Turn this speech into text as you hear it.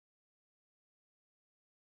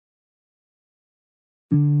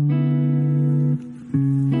So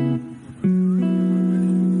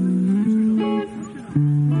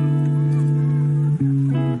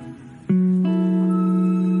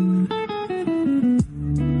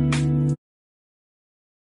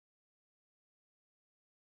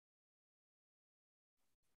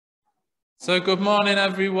good morning,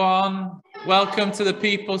 everyone. Welcome to the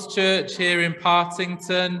People's Church here in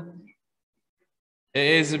Partington. It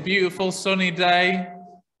is a beautiful sunny day,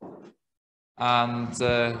 and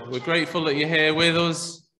we're grateful that you're here with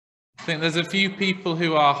us. I think there's a few people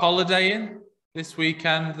who are holidaying this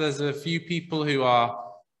weekend. There's a few people who are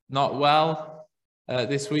not well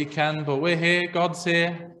this weekend, but we're here. God's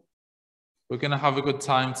here. We're going to have a good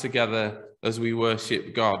time together as we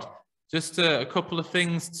worship God. Just a couple of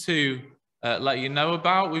things to let you know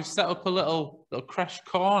about. We've set up a little crash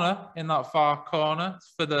corner in that far corner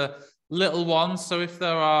for the little ones. So if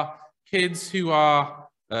there are kids who are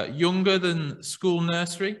younger than school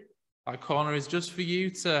nursery, that corner is just for you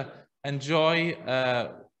to enjoy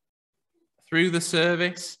through the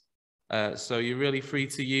service. So you're really free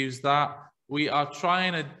to use that. We are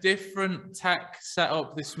trying a different tech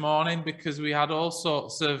setup this morning because we had all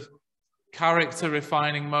sorts of character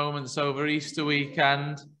refining moments over Easter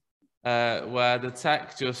weekend. Where the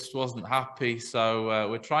tech just wasn't happy. So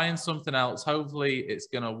we're trying something else. Hopefully it's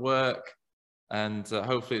going to work, and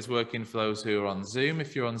hopefully it's working for those who are on Zoom.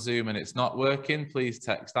 If you're on Zoom and it's not working, please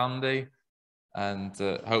text Andy, and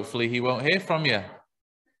hopefully he won't hear from you.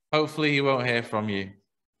 Hopefully he won't hear from you.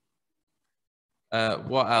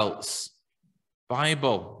 What else?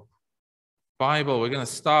 Bible. We're going to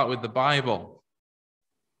start with the Bible.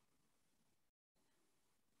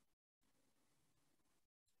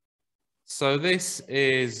 So these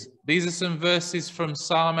are some verses from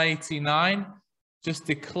Psalm 89, just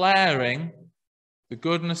declaring the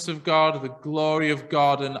goodness of God, the glory of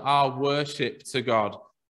God, and our worship to God.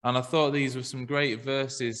 And I thought these were some great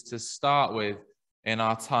verses to start with in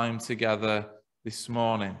our time together this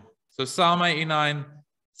morning. So Psalm 89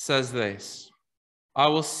 says this: I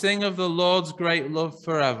will sing of the Lord's great love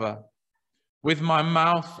forever. With my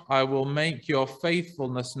mouth I will make your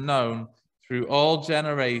faithfulness known through all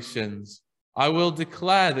generations. I will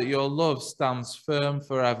declare that your love stands firm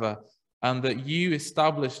forever, and that you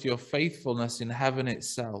established your faithfulness in heaven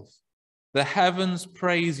itself. The heavens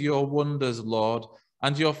praise your wonders, Lord,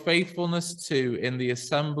 and your faithfulness too in the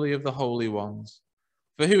assembly of the holy ones.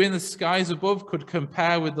 For who in the skies above could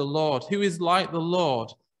compare with the Lord? Who is like the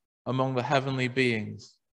Lord among the heavenly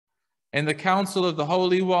beings? In the council of the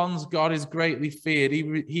holy ones, God is greatly feared.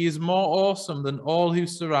 He is more awesome than all who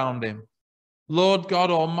surround him. Lord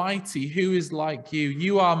God Almighty, who is like you?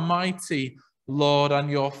 You are mighty, Lord, and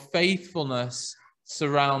your faithfulness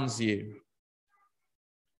surrounds you.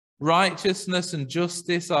 Righteousness and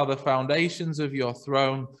justice are the foundations of your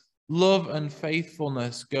throne. Love and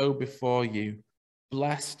faithfulness go before you.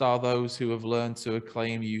 Blessed are those who have learned to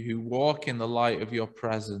acclaim you, who walk in the light of your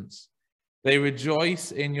presence. They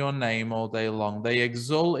rejoice in your name all day long. They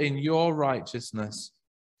exult in your righteousness,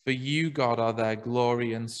 for you, God, are their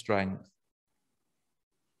glory and strength.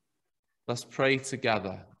 Let's pray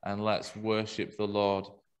together and let's worship the Lord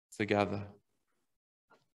together.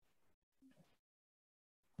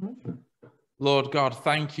 Lord God,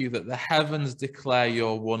 thank you that the heavens declare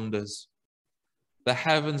your wonders. The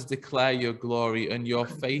heavens declare your glory, and your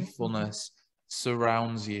faithfulness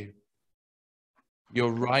surrounds you.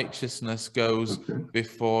 Your righteousness goes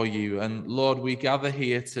before you. And Lord, we gather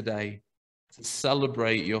here today to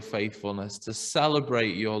celebrate your faithfulness, to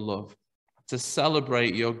celebrate your love, to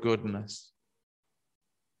celebrate your goodness.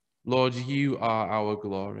 Lord, you are our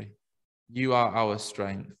glory. You are our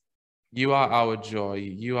strength. You are our joy.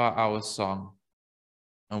 You are our song.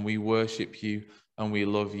 And we worship you and we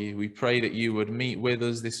love you. We pray that you would meet with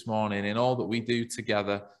us this morning in all that we do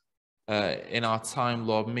together. In our time,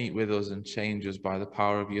 Lord, meet with us and change us by the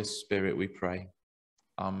power of your Spirit, we pray.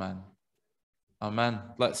 Amen. Amen.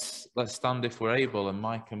 Let's stand if we're able, and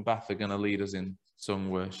Mike and Beth are going to lead us in sung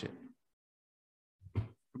worship.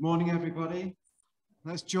 Good morning, everybody.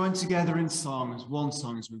 Let's join together in song, as one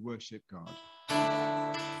song, as we worship God.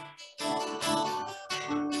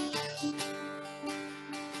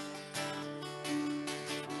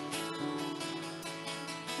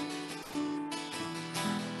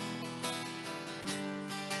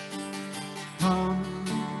 Come,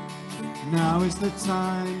 now is the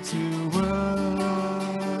time to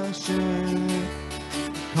worship.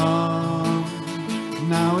 Come,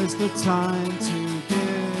 now is the time to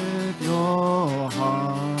give your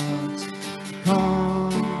heart.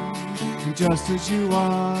 Come, just as you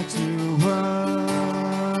are to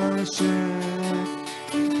worship.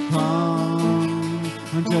 Come,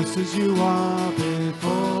 and just as you are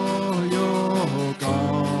before your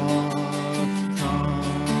God.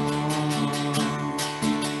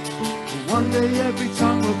 One day every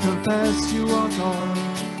tongue will confess you are God.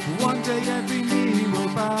 One day every knee will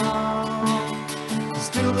bow.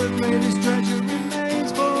 Still the greatest treasure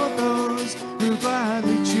remains for those who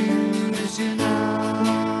gladly choose you now.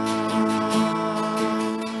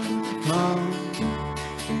 Come,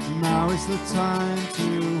 now is the time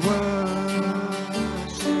to worship.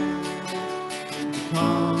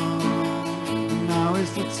 Come, now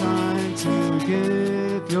is the time to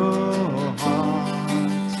give your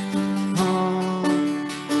heart. Come,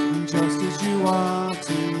 and just as you are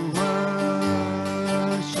to worship.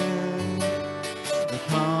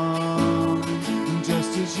 Come, and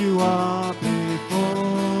just as you are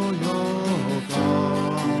before your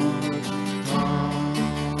God. Come.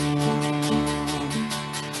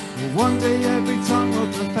 One day every tongue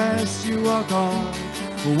will confess you are God.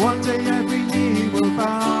 One day every knee will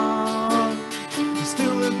bow.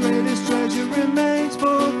 Still the greatest treasure remains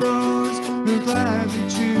for those who gladly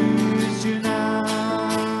choose you now.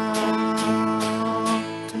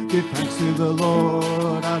 Give thanks to the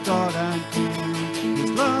Lord our God and King.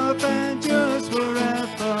 His love endures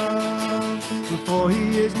forever. For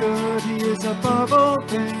he is good, he is above all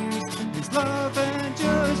things. His love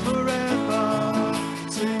endures forever.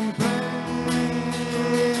 Sing praise,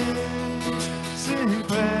 sing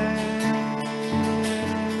praise.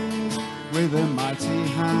 With a mighty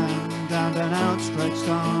hand and an outstretched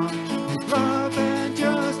arm, his love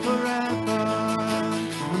endures forever.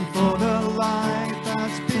 And for the light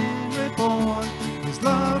that's been reborn, his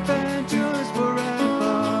love endures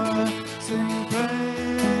forever. Sing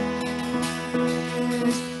praise,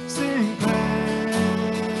 sing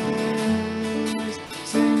praise,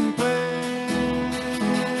 sing praise,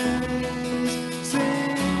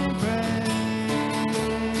 sing praise.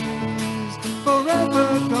 Forever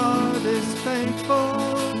God is faithful,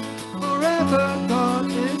 forever God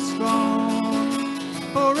is strong,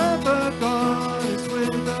 forever God is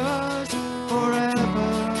with us,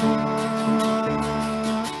 forever,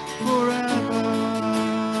 forever.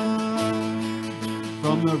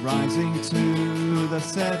 From the rising to the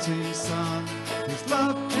setting sun, his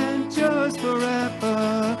love endures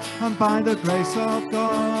forever. And by the grace of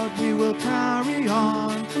God we will carry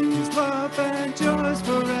on. His love endures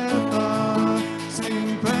forever.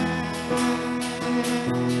 Sing praise,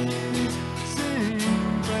 sing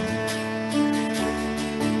praise,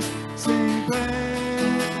 sing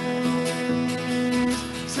praise,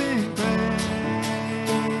 sing praise.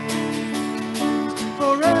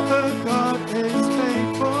 Forever God is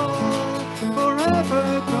faithful, forever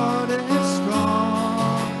God is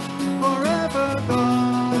strong, forever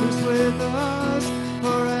God is with us,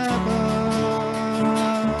 forever,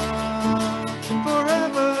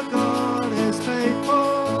 forever God is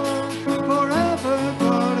faithful, forever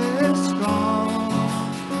God is strong,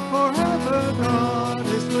 forever God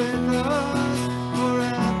is with us,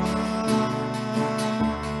 forever,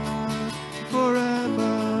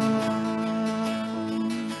 forever,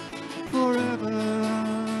 forever,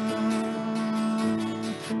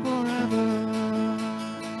 forever.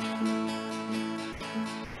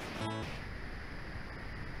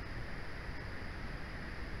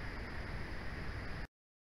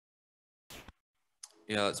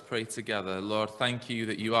 Yeah, let's pray together. Lord, thank you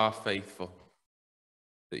that you are faithful,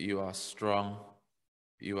 that you are strong,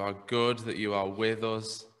 that you are good, that you are with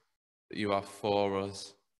us, that you are for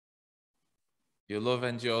us. Your love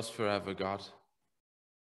endures forever, God.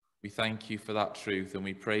 We thank you for that truth, and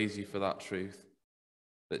we praise you for that truth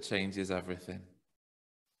that changes everything.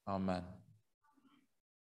 Amen.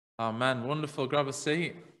 Amen. Wonderful. Grab a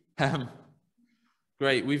seat.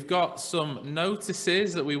 Great. We've got some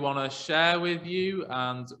notices that we want to share with you,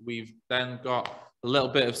 and we've then got a little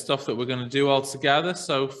bit of stuff that we're going to do all together.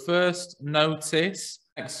 So first notice,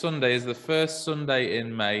 next Sunday is the first Sunday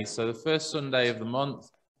in May. So the first Sunday of the month,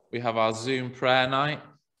 we have our Zoom prayer night,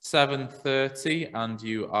 7:30, and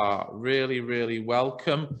you are really, really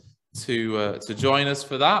welcome to join us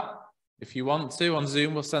for that. If you want to, on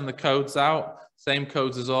Zoom, we'll send the codes out. Same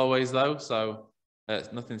codes as always, though, so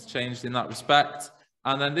nothing's changed in that respect.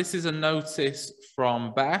 And then this is a notice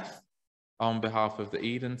from Beth on behalf of the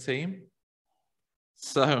Eden team.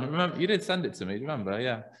 So remember, you did send it to me,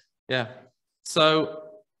 remember? Yeah. So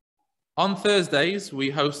on Thursdays, we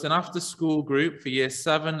host an after-school group for year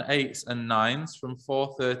 7, 8, and 9s from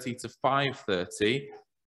 4:30 to 5:30.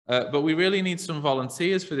 But we really need some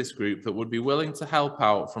volunteers for this group that would be willing to help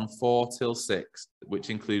out from 4 till 6, which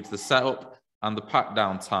includes the setup and the pack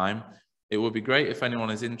down time. it would be great if anyone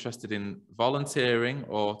is interested in volunteering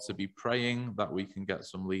or to be praying that we can get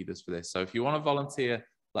some leaders for this. So if you want to volunteer,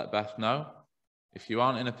 let Beth know. If you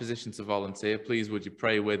aren't in a position to volunteer, please would you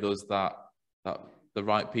pray with us that the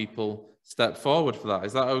right people step forward for that.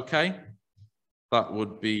 Is that okay? That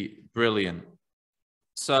would be brilliant.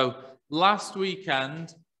 So last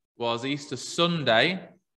weekend was Easter Sunday.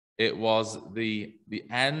 It was the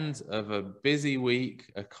end of a busy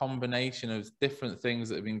week, a combination of different things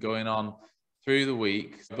that have been going on through the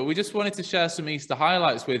week. But we just wanted to share some Easter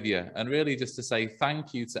highlights with you, and really just to say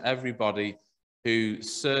thank you to everybody who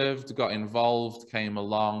served, got involved, came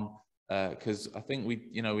along, because I think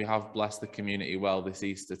we have blessed the community well this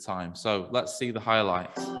Easter time. So let's see the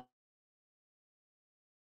highlights.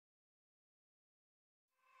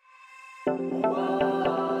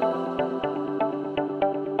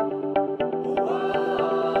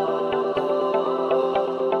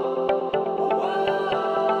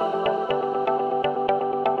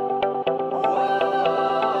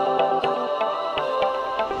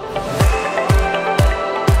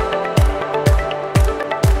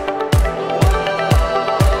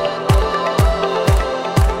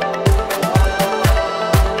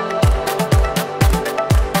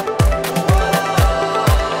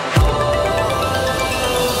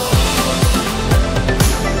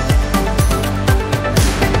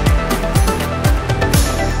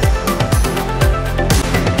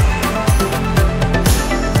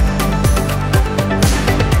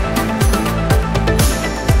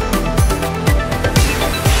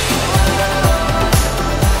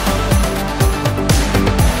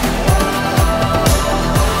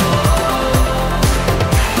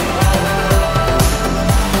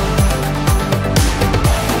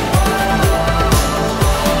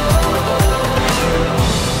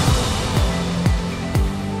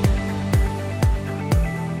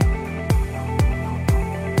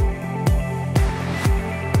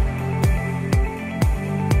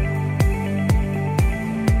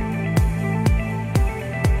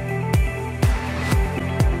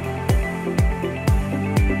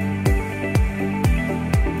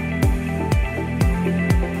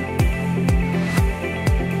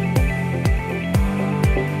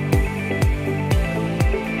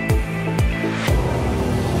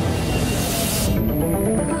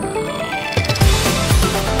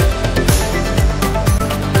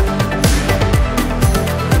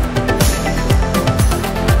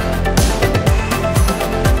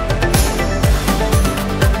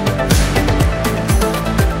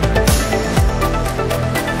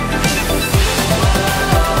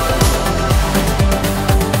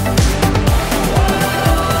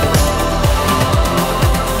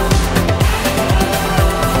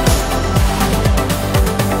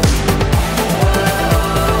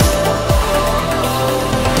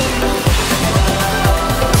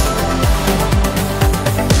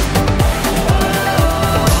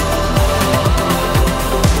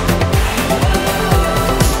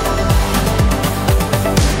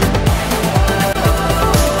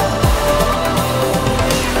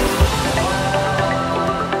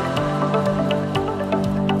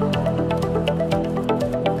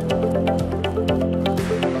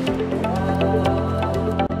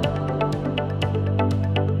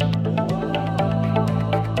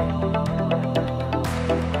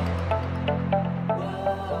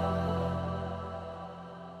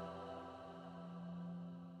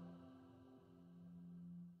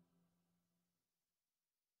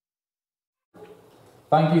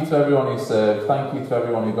 Thank you to everyone who served. Thank you to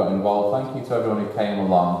everyone who got involved. Thank you to everyone who came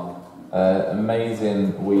along.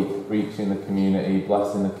 Amazing week, reaching the community,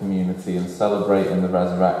 blessing the community, and celebrating the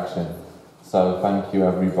resurrection. So thank you,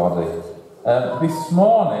 everybody. This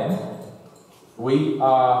morning, we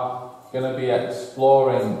are going to be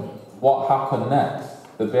exploring what happened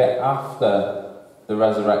next, the bit after the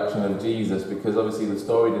resurrection of Jesus, because obviously the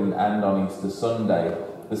story didn't end on Easter Sunday.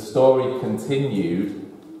 The story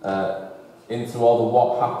continued into all the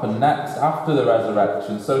what happened next after the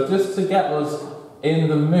resurrection. So just to get us in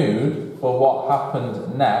the mood for what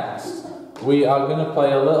happened next, we are going to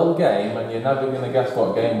play a little game, and you're never going to guess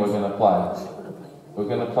what game we're going to play. We're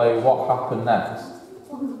going to play what happened next,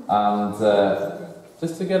 and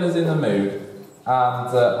just to get us in the mood, and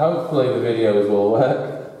hopefully the videos will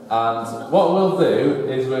work. And what we'll do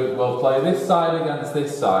is we'll play this side against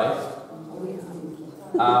this side,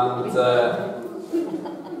 and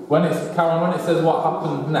when it says what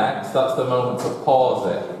happened next, that's the moment to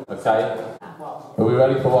pause it, okay? Are we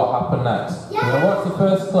ready for what happened next? Yeah. We're going to watch the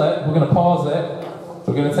first clip, we're going to pause it,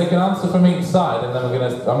 we're going to take an answer from each side, and then I'm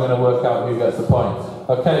going to work out who gets the point.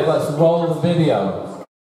 Okay, let's roll the video.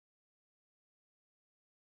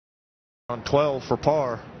 On 12 for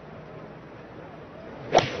par.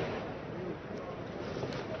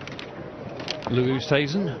 Louis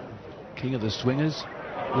Oosthuizen, king of the swingers.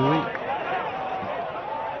 Louis.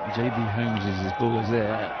 JB Holmes is his ball is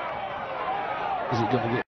there. Is it going to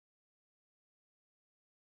get?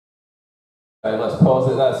 Okay, let's pause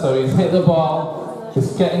it there. So he's hit the ball.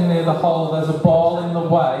 It's getting near the hole. There's a ball in the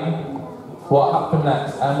way. What happened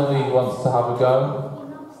next? Emily wants to have a go.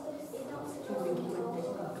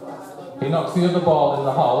 He knocks the other ball in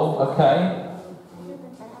the hole. Okay.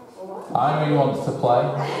 Irene wants to play.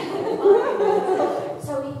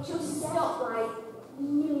 So he just stopped like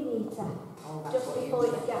millimetre just before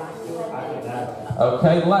it got.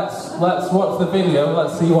 Okay, let's watch the video.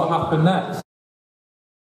 Let's see what happened next.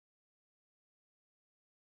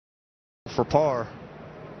 For par.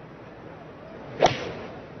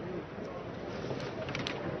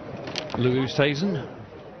 Louis Oosthuizen,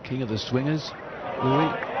 king of the swingers.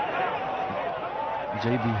 Louis.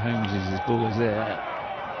 JB Holmes is his ball is there.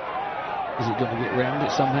 Is it going to get round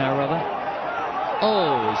it somehow or other?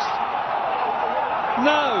 Oh, it's...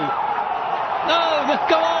 No! No!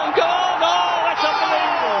 Go on! Go on! Oh, that's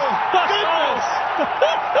unbelievable! Goodness!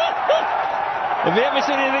 Have you ever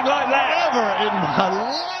seen anything like that? Ever in my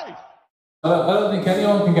life! I don't think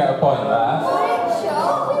anyone can get a point there.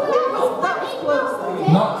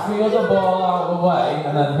 Knocks the other ball out of the way,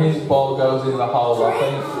 and then his ball goes in the hole. I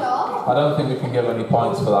don't think we can give any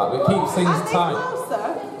points for that. It keeps things tight.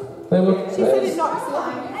 They were. She said it knocks the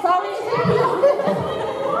line. Sorry.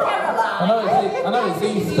 I know it's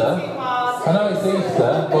Easter. I know it's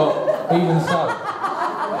Easter, but even so.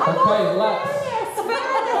 Okay,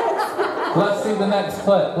 let's see the next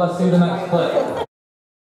clip. Let's see the next clip.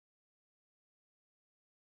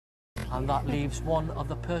 And that leaves one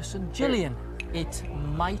other person. Gillian, it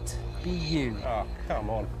might be you. Oh, come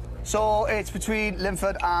on. So it's between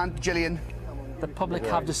Linford and Gillian. The public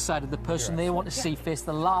have decided the person they want to see face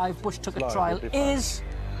the live Bush Tucker trial is...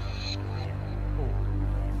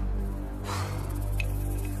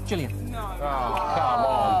 Gillian. Oh, come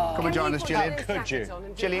on. Come and join us, Gillian. Could you?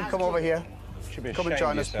 Gillian, come over here. Should be Come and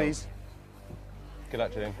join us, please. Good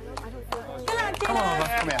luck, Gillian. Come on over.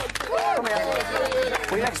 Come here. Come here.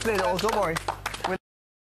 We'll explain it all, don't worry.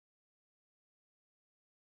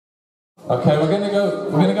 Okay, we're gonna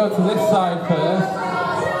go to this side first.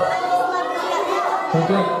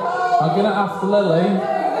 I'm gonna ask Lily.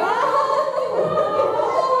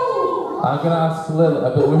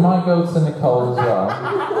 But we might go to Nicole as well.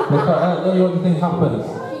 Nicole, Lily, what do you think happens?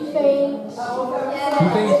 She faints. You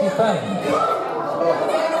think she faints?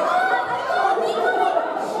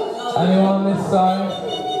 Anyone on this side?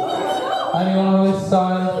 Anyone on this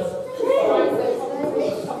side?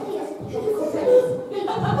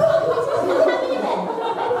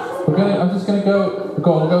 I'm just gonna go.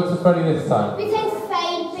 We'll go to Freddie this time. Pretends to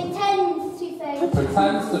faint.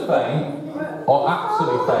 Pretends to faint, or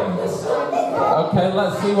actually faints. Okay,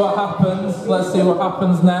 let's see what happens. Let's see what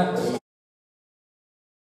happens next.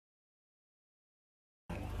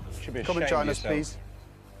 Should be Come and join us, please.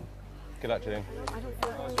 Good luck, Gillian.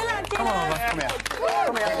 Come on over. Come here.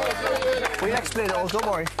 Come here. We'll explain it all, don't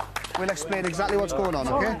worry. We'll explain exactly what's going on,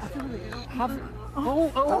 okay?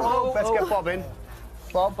 Let's get Bob in.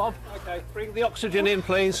 Bob? Okay, bring the oxygen in,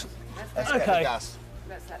 please. Let's get the gas.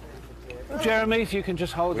 Jeremy, if you can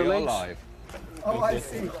just hold the legs. Live. Oh, I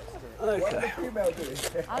see. Okay.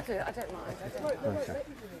 I'll do it. I don't mind. Okay.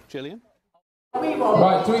 Gillian?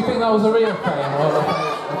 Right, do we think that was a real claim? Or a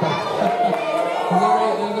fake? Is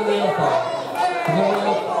it a real claim? Is it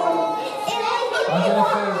real? I'm gonna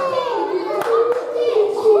say.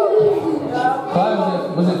 Claire,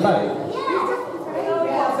 was it fake?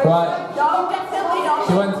 Right.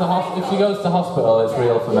 She went to hospital. If she goes to hospital, it's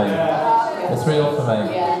real for me. It's real for me.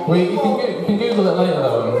 You can Google it later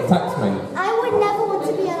though and text me. I would never want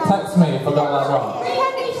to be an Text me if I got that wrong.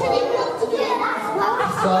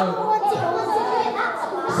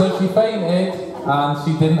 So she fainted and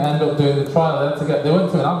she didn't end up doing the trial. They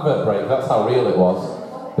went to an advert break. That's how real it was.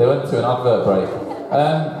 They went to an advert break.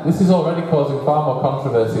 This is already causing far more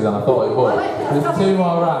controversy than I thought it would. There's 2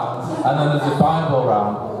 more rounds and then there's a Bible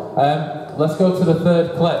round. Let's go to the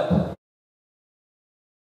third clip.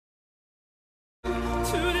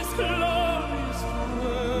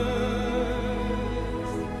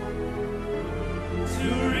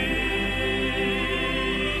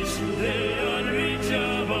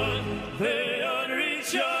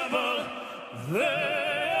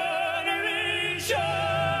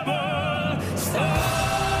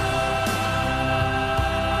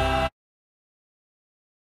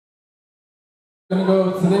 We're going to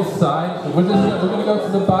go to this side. We're going to go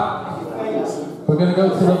to the back. We're going to go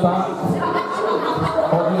to the back.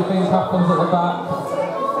 What do you think happens at the back?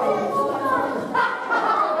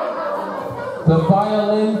 The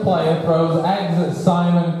violin player throws eggs at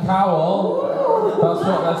Simon Cowell. That's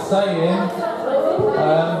what they're saying.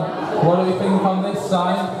 What do we think on this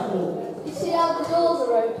side? You see how the doors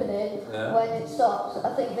are opening when it stops?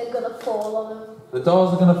 I think they're going to fall on them. The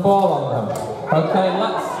doors are going to fall on them. Okay,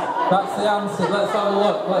 that's the answer. Let's have a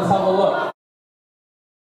look. Let's have a look.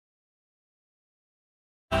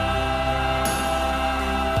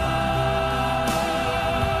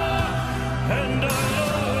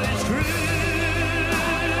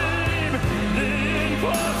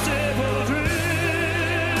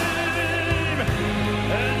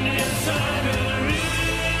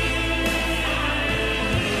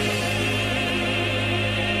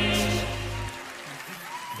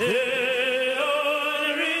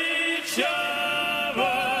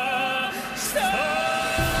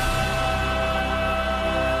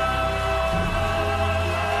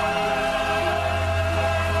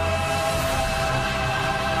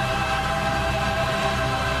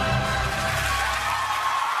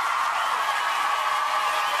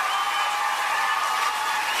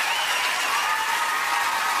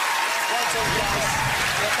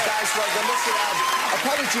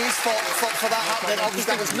 Apologies for that happening. Obviously,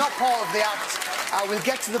 that was not part of the act. We'll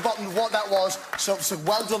get to the bottom of what that was. So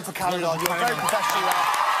well done for carrying on. You're very professional there.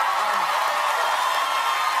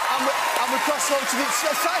 And we cross over to the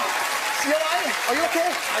side. Are you okay?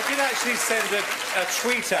 I did actually send a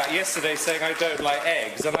tweet out yesterday saying I don't like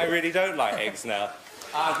eggs, and I really don't like eggs now.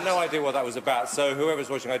 I have no idea what that was about, so whoever's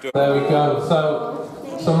watching, I do... There we go. So,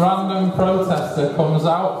 some random protester comes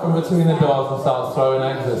out from between the doors and starts throwing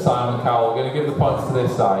eggs at Simon Cowell. We're going to give the points to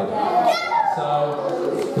this side.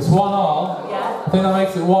 So, it's 1-1. I think that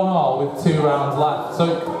makes it 1-1 with 2 rounds left. So,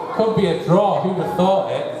 it could be a draw. Who'd have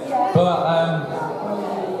thought it?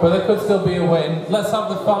 But there could still be a win. Let's have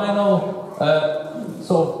the final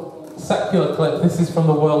sort of secular clip. This is from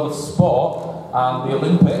the world of sport and the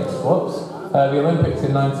Olympics. Whoops. The Olympics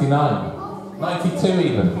in 99. 92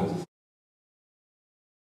 even.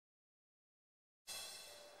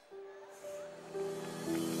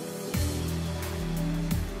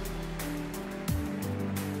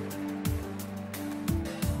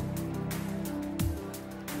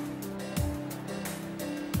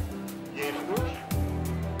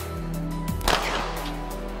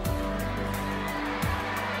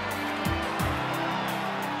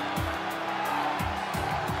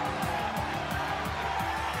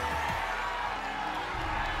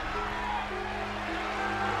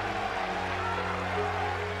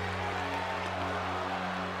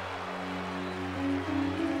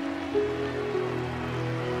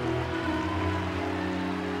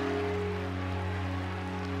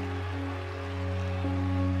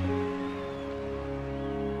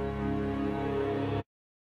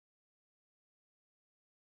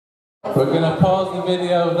 We're going to pause the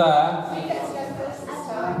video there.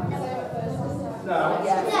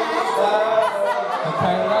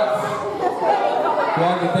 Okay, let's...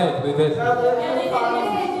 Yeah,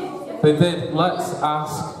 they did. Let's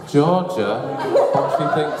ask Georgia what she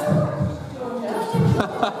thinks.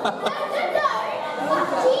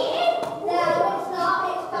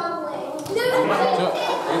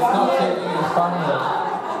 It's not cheating, it's family.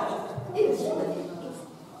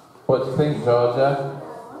 What do you think, Georgia?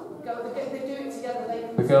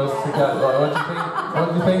 The girls together. What do you think? What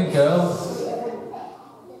do you think, girls?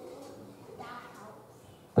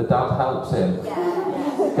 The dad helps him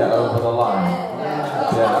get over the line.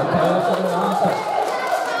 Yeah, okay, that's a good answer.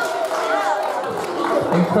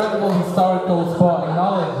 Incredible historical sporting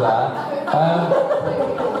knowledge there.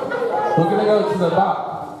 We're going to go to the back.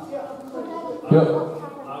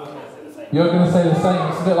 You're going to say the same.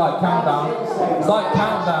 It's a bit like Countdown. It's like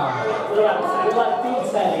Countdown.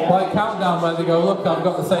 Like Countdown, where they go, look, I've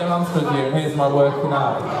got the same answer as you, and here's my working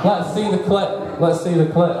out. Let's see the clip. Let's see the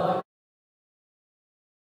clip.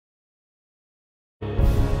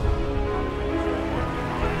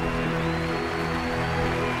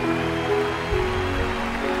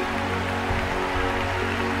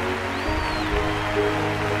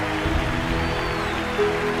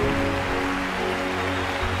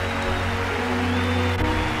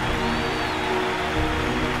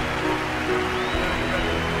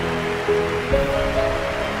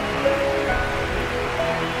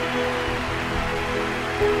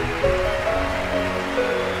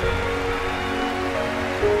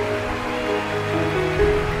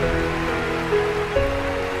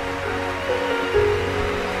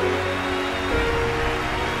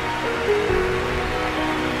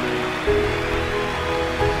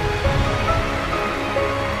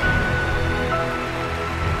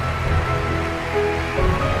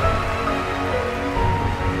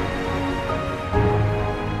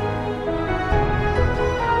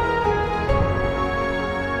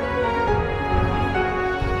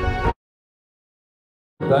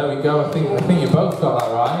 There we go. I think you both got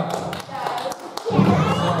that right.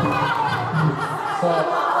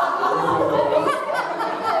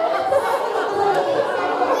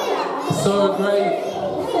 Saw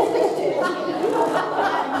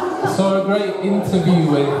a great interview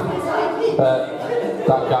with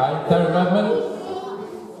that guy, Derek Redmond.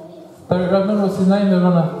 Derek Redmond, what's his name? The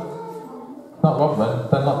runner. Not Rodman.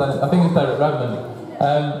 I think it's Derek Redmond.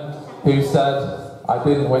 Who said, "I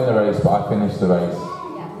didn't win the race, but I finished the race."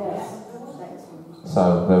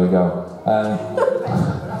 So there we go.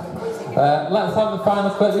 Let's have the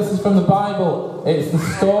final clip. This is from the Bible. It's the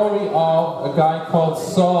story of a guy called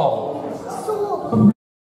Saul.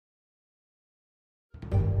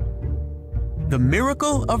 The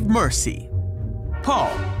miracle of mercy. Paul.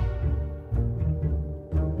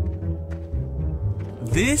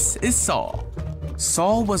 This is Saul.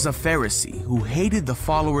 Saul was a Pharisee who hated the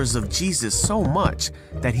followers of Jesus so much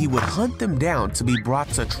that he would hunt them down to be brought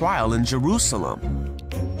to trial in Jerusalem.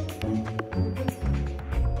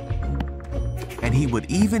 And he would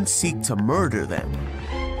even seek to murder them.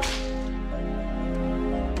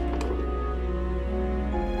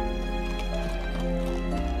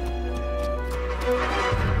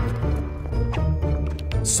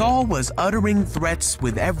 Saul was uttering threats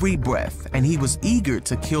with every breath, and he was eager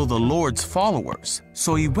to kill the Lord's followers.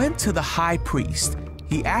 So he went to the high priest.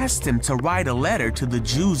 He asked him to write a letter to the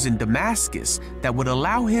Jews in Damascus that would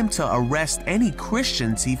allow him to arrest any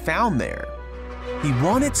Christians he found there. He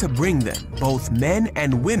wanted to bring them, both men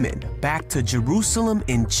and women, back to Jerusalem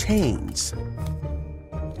in chains.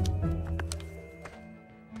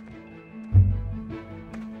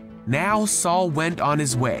 Now Saul went on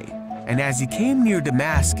his way, and as he came near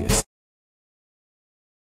Damascus...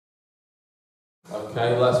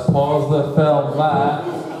 Okay, let's pause the film there.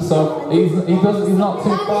 So he's not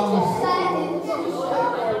too fond.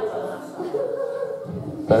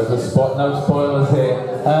 There's no spoilers here.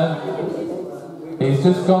 He's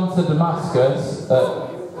just gone to Damascus. I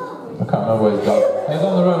can't remember where he's gone. He's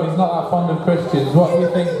on the road. He's not that fond of Christians. What do you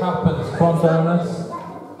think happens? Come on, Jonas.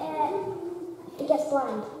 He gets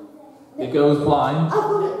blind. He goes blind.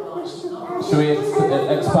 Should we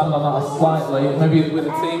expand on that slightly? Maybe with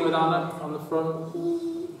the team, with Anna on the front.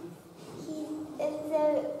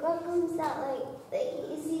 God comes out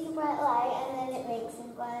he sees a bright light and then it makes him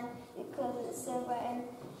blind because it's so bright and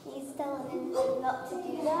he's telling him not to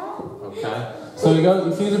do that. Okay. So he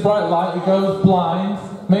sees a bright light, he goes blind.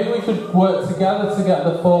 Maybe we could work together to get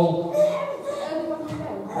the full...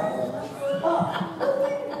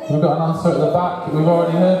 We've got an answer at the back. We've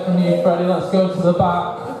already heard from you, Freddie. Let's go to the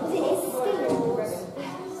back.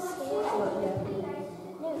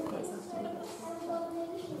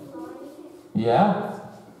 Yeah.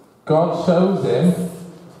 God shows him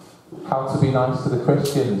how to be nice to the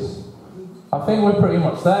Christians. I think we're pretty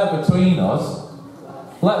much there between us.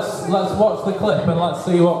 Let's watch the clip and let's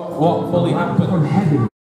see what fully happened.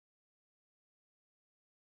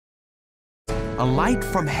 A light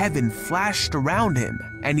from heaven flashed around him,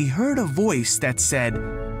 and he heard a voice that said,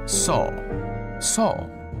 "Saul, Saul,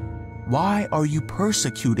 why are you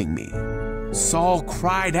persecuting me?" Saul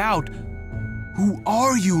cried out, "Who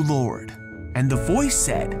are you, Lord?" And the voice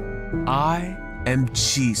said, "I am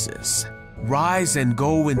Jesus. Rise and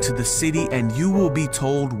go into the city, and you will be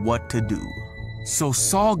told what to do." So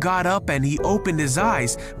Saul got up and he opened his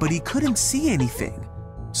eyes, but he couldn't see anything.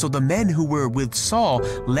 So the men who were with Saul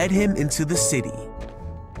led him into the city.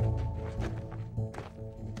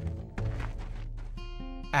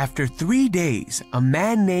 After 3 days, a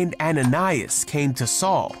man named Ananias came to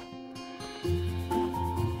Saul.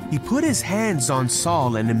 He put his hands on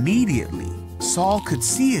Saul, and immediately Saul could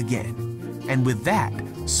see again. And with that,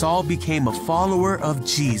 Saul became a follower of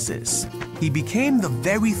Jesus. He became the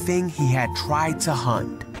very thing he had tried to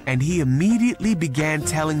hunt. And he immediately began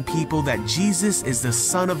telling people that Jesus is the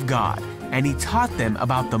Son of God, and he taught them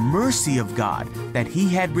about the mercy of God that he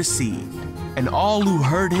had received. And all who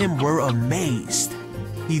heard him were amazed.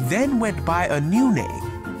 He then went by a new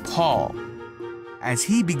name, Paul, as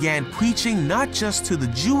he began preaching not just to the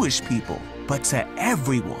Jewish people, but to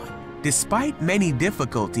everyone. Despite many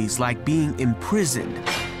difficulties like being imprisoned,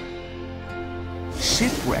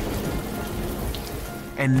 shipwrecked,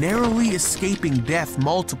 and narrowly escaping death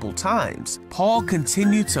multiple times, Paul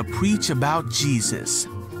continued to preach about Jesus.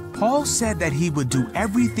 Paul said that he would do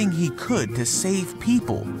everything he could to save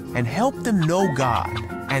people and help them know God.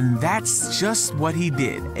 And that's just what he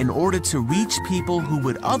did in order to reach people who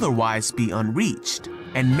would otherwise be unreached.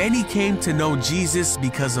 And many came to know Jesus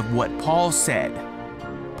because of what Paul said.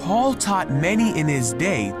 Paul taught many in his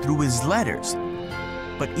day through his letters,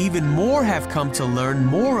 but even more have come to learn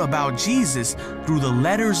more about Jesus through the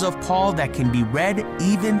letters of Paul that can be read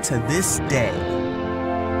even to this day.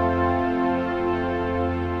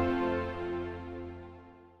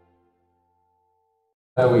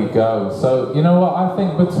 There we go. So, you know what? I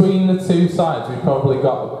think between the two sides, we probably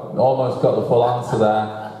almost got the full answer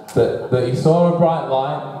there. That he saw a bright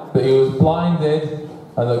light, that he was blinded,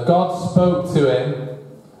 and that God spoke to him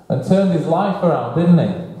and turned his life around, didn't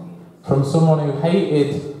he? From someone who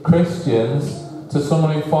hated Christians to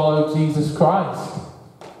someone who followed Jesus Christ.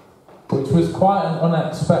 Which was quite an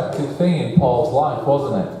unexpected thing in Paul's life,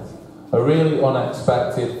 wasn't it? A really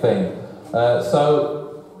unexpected thing.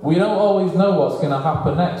 So we don't always know what's going to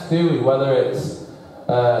happen next, do we? Whether it's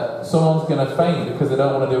someone's going to faint because they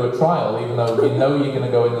don't want to do a trial, even though you know you're going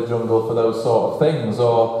to go in the jungle for those sort of things,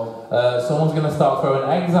 or someone's going to start throwing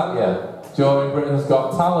eggs at you during Britain's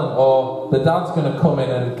Got Talent, or the dad's going to come in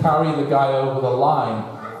and carry the guy over the line,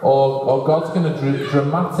 or God's going to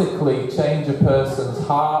dramatically change a person's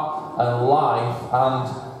heart and life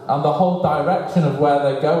and the whole direction of where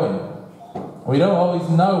they're going. We don't always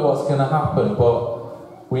know what's going to happen,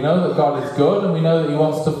 but we know that God is good, and we know that he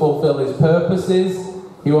wants to fulfill his purposes.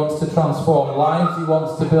 He wants to transform lives. He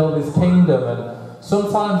wants to build his kingdom. And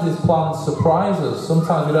sometimes his plans surprise us.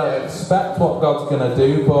 Sometimes we don't expect what God's going to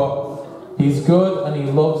do, but he's good and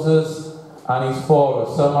he loves us and he's for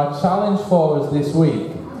us. So my challenge for us this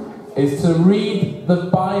week is to read the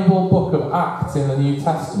Bible book of Acts in the New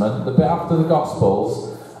Testament, the bit after the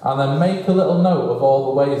Gospels, and then make a little note of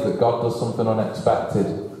all the ways that God does something unexpected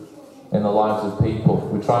in the lives of people.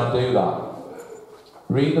 We try and do that.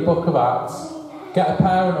 Read the book of Acts. Get a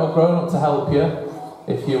parent or grown-up to help you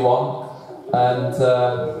if you want. And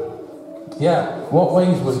yeah, what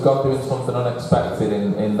ways was God doing something unexpected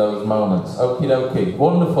in those moments? Okie dokie.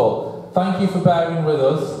 Wonderful. Thank you for bearing with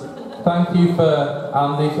us. Thank you for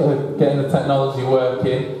Andy for getting the technology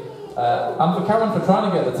working. And for Karen for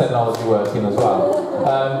trying to get the technology working as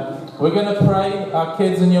well. We're going to pray. Our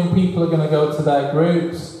kids and young people are going to go to their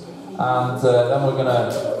groups. And then we're going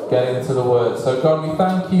to get into the Word. So God, we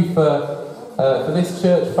thank you for this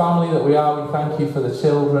church family that we are. We thank you for the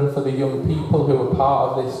children, for the young people who are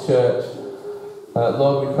part of this church.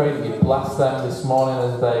 Lord, we pray that you bless them this morning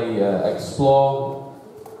as they explore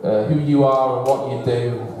who you are and what you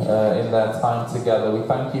do in their time together. We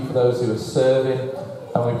thank you for those who are serving,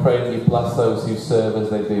 and we pray that you bless those who serve as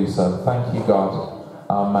they do so. Thank you, God.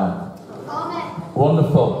 Amen. Amen.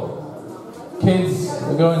 Wonderful. Kids,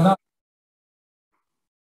 we're going now.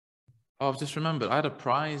 Oh, I've just remembered, I had a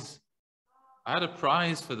prize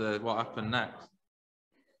for what happened next.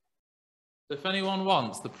 If anyone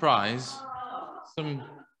wants the prize, some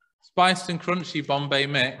spiced and crunchy Bombay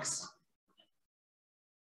mix.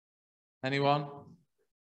 Anyone?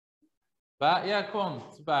 Beth? Yeah, come on,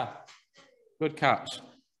 it's Beth. Good catch.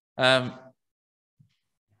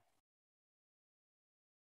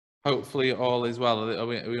 Hopefully all is well. Are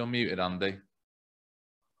we unmuted, Andy?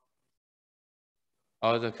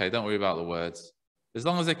 Oh, it's okay. Don't worry about the words. As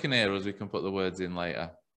long as they can hear us, we can put the words in later.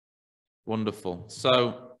 Wonderful.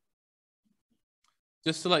 So,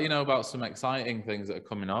 just to let you know about some exciting things that are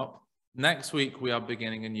coming up. Next week, we are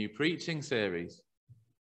beginning a new preaching series.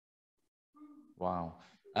 Wow.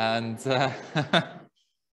 And,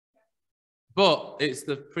 but it's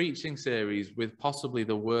the preaching series with possibly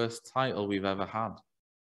the worst title we've ever had.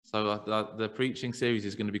 So the preaching series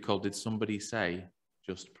is going to be called Did Somebody Say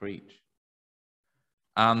Just Preach?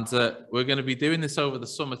 And we're going to be doing this over the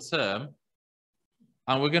summer term.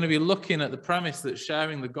 And we're going to be looking at the premise that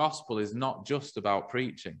sharing the gospel is not just about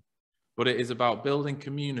preaching, but it is about building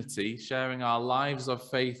community, sharing our lives of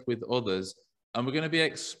faith with others. And we're going to be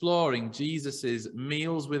exploring Jesus's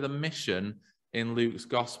meals with a mission in Luke's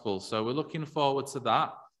gospel. So we're looking forward to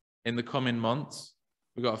that in the coming months.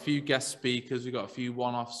 We've got a few guest speakers. We've got a few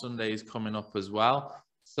one-off Sundays coming up as well.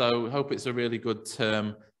 So we hope it's a really good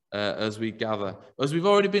term as we gather. As we've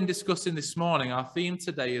already been discussing this morning, our theme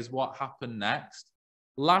today is what happened next.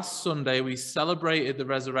 Last Sunday, we celebrated the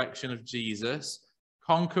resurrection of Jesus,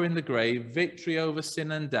 conquering the grave, victory over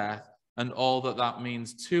sin and death, and all that that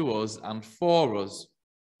means to us and for us.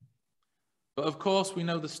 But of course, we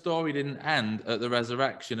know the story didn't end at the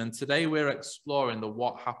resurrection, and today we're exploring the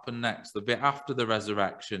what happened next, the bit after the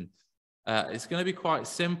resurrection. It's going to be quite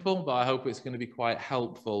simple, but I hope it's going to be quite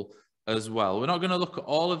helpful as well. We're not going to look at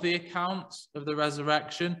all of the accounts of the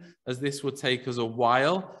resurrection, as this would take us a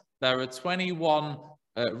while. There are 21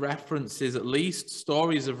 references, at least,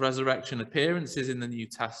 stories of resurrection appearances in the New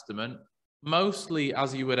Testament. Mostly,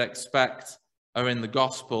 as you would expect, are in the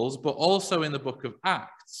Gospels, but also in the book of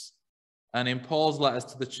Acts and in Paul's letters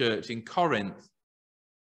to the church in Corinth.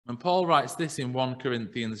 And Paul writes this in 1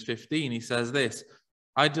 Corinthians 15. He says this,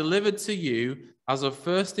 I delivered to you as of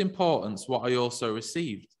first importance what I also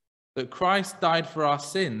received, that Christ died for our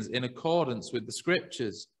sins in accordance with the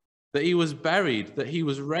Scriptures, that he was buried, that he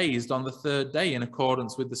was raised on the third day in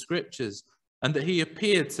accordance with the Scriptures, and that he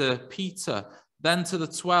appeared to Peter, then to the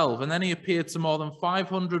 12, and then he appeared to more than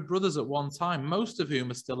 500 brothers at one time, most of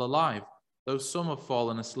whom are still alive, though some have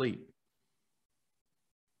fallen asleep.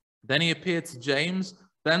 Then he appeared to James,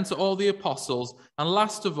 then to all the apostles, and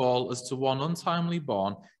last of all, as to one untimely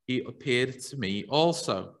born, he appeared to me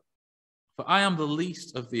also. For I am the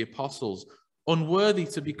least of the apostles, unworthy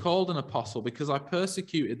to be called an apostle, because I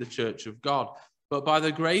persecuted the church of God. But by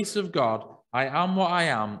the grace of God, I am what I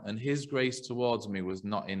am, and his grace towards me was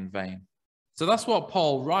not in vain. So that's what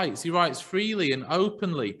Paul writes. He writes freely and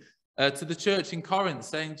openly to the church in Corinth,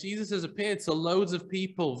 saying Jesus has appeared to loads of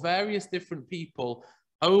people, various different people,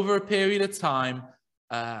 over a period of time,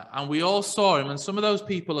 and we all saw him, and some of those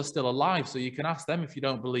people are still alive, so you can ask them if you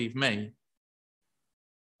don't believe me.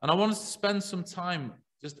 And I want us to spend some time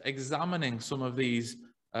just examining some of these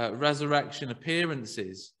resurrection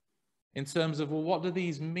appearances in terms of, well, what do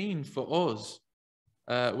these mean for us?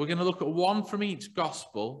 We're going to look at one from each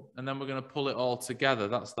gospel, and then we're going to pull it all together.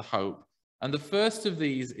 That's the hope. And the first of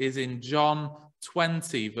these is in John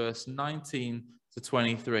 20, verse 19 to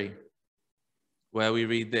 23. Where we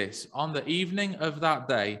read this, on the evening of that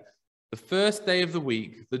day, the first day of the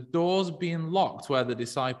week, the doors being locked where the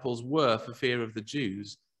disciples were for fear of the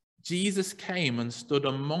Jews, Jesus came and stood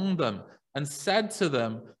among them and said to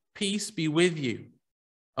them, peace be with you.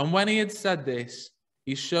 And when he had said this,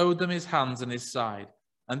 he showed them his hands and his side.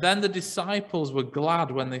 And then the disciples were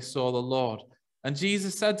glad when they saw the Lord. And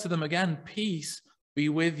Jesus said to them again, peace be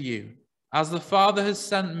with you. As the Father has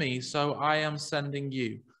sent me, so I am sending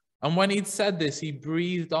you. And when he'd said this, he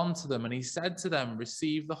breathed onto them and he said to them,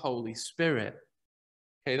 receive the Holy Spirit.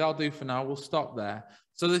 Okay, that'll do for now. We'll stop there.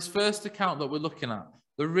 So this first account that we're looking at,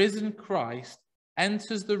 the risen Christ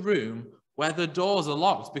enters the room where the doors are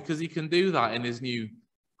locked, because he can do that in his new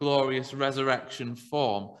glorious resurrection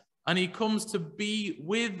form. And he comes to be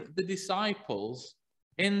with the disciples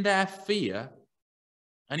in their fear,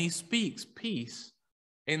 and he speaks peace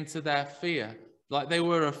into their fear. Like they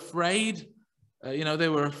were afraid. They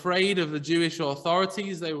were afraid of the Jewish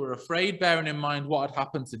authorities. They were afraid, bearing in mind what had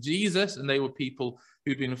happened to Jesus, and they were people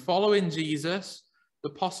who'd been following Jesus, the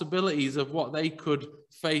possibilities of what they could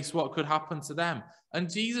face, what could happen to them.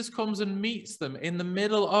 And Jesus comes and meets them in the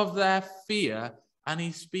middle of their fear, and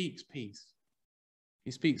he speaks peace. He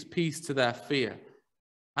speaks peace to their fear.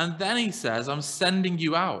 And then he says, I'm sending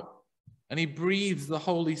you out. And he breathes the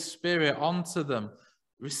Holy Spirit onto them.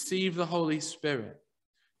 Receive the Holy Spirit.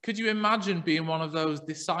 Could you imagine being one of those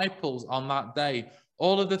disciples on that day?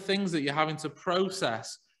 All of the things that you're having to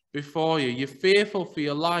process before you. You're fearful for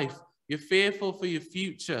your life. You're fearful for your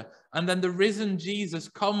future. And then the risen Jesus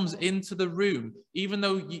comes into the room. Even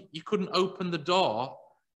though you couldn't open the door,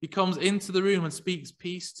 he comes into the room and speaks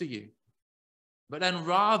peace to you. But then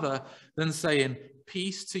rather than saying,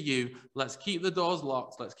 peace to you, let's keep the doors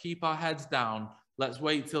locked, let's keep our heads down, let's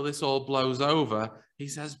wait till this all blows over, he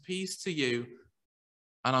says, peace to you.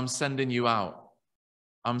 And I'm sending you out.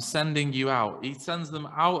 I'm sending you out. He sends them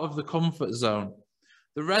out of the comfort zone.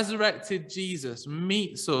 The resurrected Jesus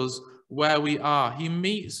meets us where we are. He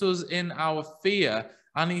meets us in our fear,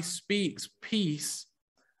 and he speaks peace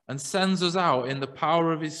and sends us out in the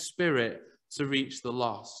power of his Spirit to reach the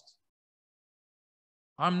lost.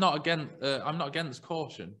 I'm not against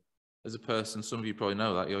caution as a person. Some of you probably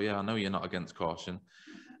know that. Yeah, I know you're not against caution.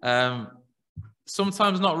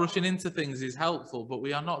 Sometimes not rushing into things is helpful, but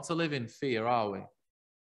we are not to live in fear, are we?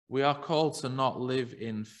 We are called to not live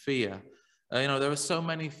in fear. There are so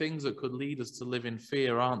many things that could lead us to live in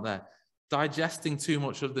fear, aren't there? Digesting too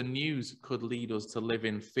much of the news could lead us to live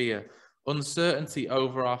in fear. Uncertainty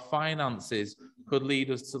over our finances could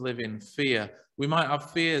lead us to live in fear. We might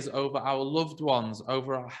have fears over our loved ones,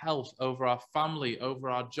 over our health, over our family, over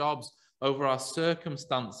our jobs, over our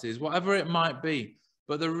circumstances, whatever it might be.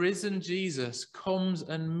 But the risen Jesus comes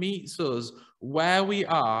and meets us where we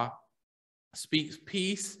are, speaks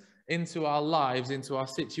peace into our lives, into our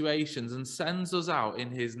situations, and sends us out in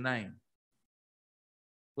his name.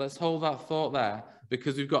 Let's hold that thought there,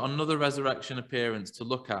 because we've got another resurrection appearance to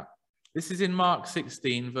look at. This is in Mark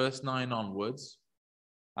 16, verse 9 onwards.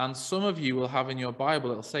 And some of you will have in your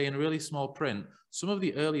Bible, it'll say in really small print, some of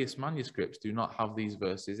the earliest manuscripts do not have these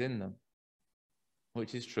verses in them,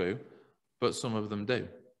 which is true, but some of them do.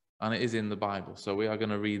 And it is in the Bible. So we are going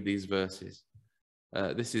to read these verses.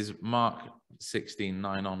 This is Mark 16,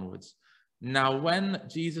 9 onwards. Now, when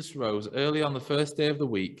Jesus rose early on the first day of the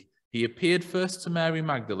week, he appeared first to Mary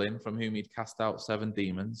Magdalene, from whom he'd cast out 7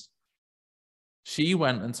 demons. She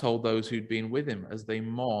went and told those who'd been with him as they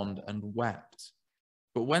mourned and wept.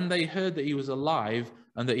 But when they heard that he was alive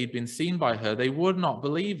and that he'd been seen by her, they would not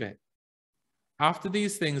believe it. After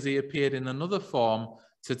these things, he appeared in another form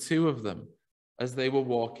to 2 of them as they were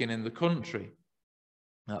walking in the country.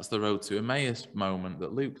 That's the road to Emmaus moment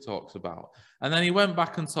that Luke talks about. And then he went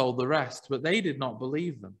back and told the rest, but they did not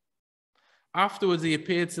believe them. Afterwards, he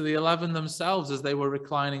appeared to the 11 themselves as they were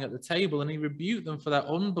reclining at the table, and he rebuked them for their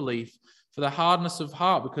unbelief, for their hardness of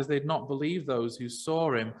heart, because they'd not believed those who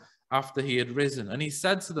saw him after he had risen. And he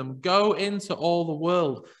said to them, "Go into all the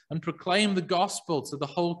world and proclaim the gospel to the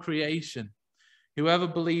whole creation. Whoever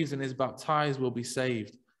believes and is baptized will be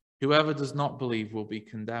saved. Whoever does not believe will be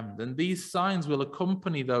condemned. And these signs will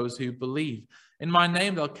accompany those who believe. In my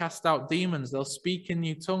name they'll cast out demons, they'll speak in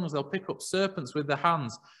new tongues, they'll pick up serpents with their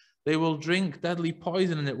hands. They will drink deadly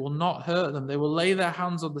poison and it will not hurt them. They will lay their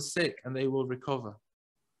hands on the sick and they will recover."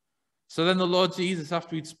 So then the Lord Jesus,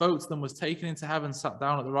 after he'd spoke to them, was taken into heaven, sat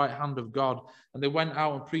down at the right hand of God. And they went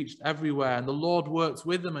out and preached everywhere. And the Lord worked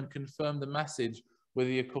with them and confirmed the message with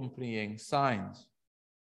the accompanying signs.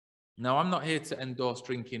 Now, I'm not here to endorse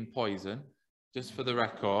drinking poison, just for the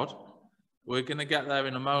record. We're going to get there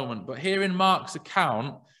in a moment. But here in Mark's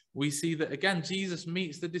account, we see that, again, Jesus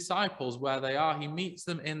meets the disciples where they are. He meets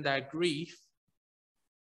them in their grief.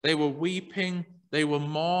 They were weeping, they were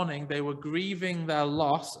mourning, they were grieving their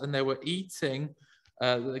loss, and they were grieving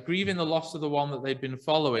the loss of the one that they'd been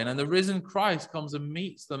following. And the risen Christ comes and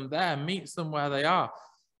meets them there, meets them where they are.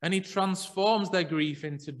 And he transforms their grief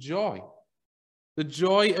into joy. The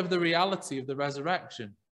joy of the reality of the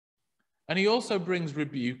resurrection. And he also brings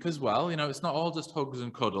rebuke as well. You know, it's not all just hugs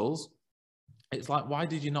and cuddles. It's like, why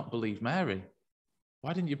did you not believe Mary?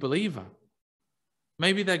 Why didn't you believe her?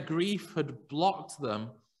 Maybe their grief had blocked them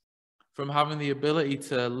from having the ability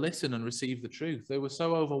to listen and receive the truth. They were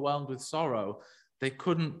so overwhelmed with sorrow, they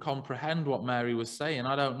couldn't comprehend what Mary was saying.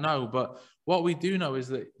 I don't know, but what we do know is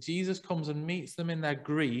that Jesus comes and meets them in their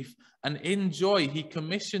grief, and in joy, he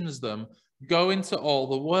commissions them, go into all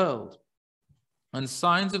the world. And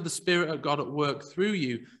signs of the Spirit of God at work through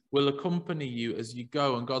you will accompany you as you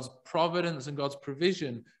go, and God's providence and God's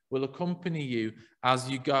provision will accompany you as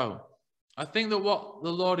you go. I think that what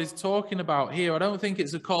the Lord is talking about here, I don't think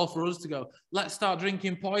it's a call for us to go, let's start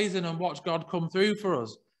drinking poison and watch God come through for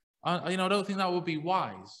us. I don't think that would be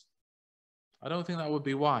wise. I don't think that would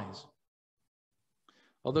be wise.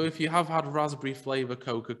 Although if you have had raspberry flavor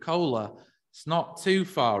Coca-Cola, it's not too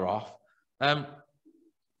far off.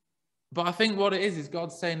 But I think what it is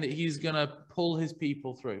God saying that he's going to pull his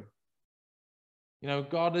people through. You know,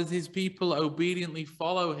 God, as his people obediently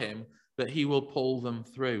follow him, that he will pull them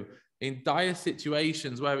through. In dire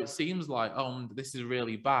situations where it seems like, oh, this is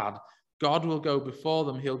really bad, God will go before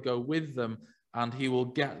them, he'll go with them, and he will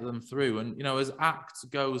get them through. And, you know, as Acts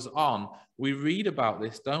goes on, we read about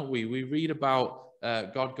this, don't we? We read about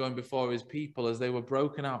God going before his people as they were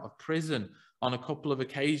broken out of prison. On a couple of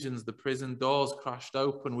occasions, the prison doors crashed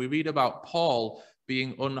open. We read about Paul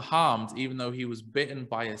being unharmed, even though he was bitten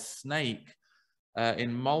by a snake.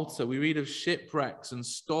 In Malta, we read of shipwrecks and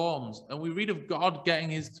storms, and we read of God getting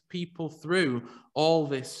his people through all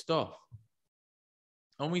this stuff.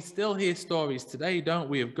 And we still hear stories today, don't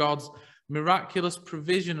we, of God's miraculous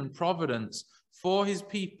provision and providence for his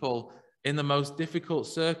people in the most difficult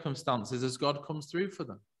circumstances as God comes through for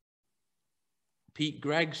them. Pete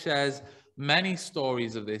Greig shares many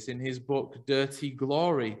stories of this in his book, Dirty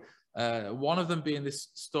Glory. One of them being this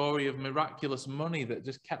story of miraculous money that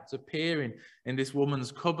just kept appearing in this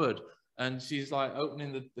woman's cupboard, and she's like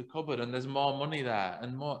opening the cupboard and there's more money there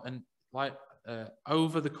and more, and like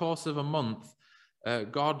over the course of a month,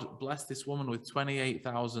 God blessed this woman with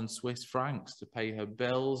 28,000 Swiss francs to pay her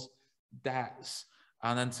bills, debts,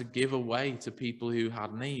 and then to give away to people who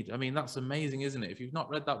had need. I mean, that's amazing, isn't it? If you've not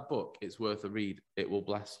read that book, it's worth a read. It will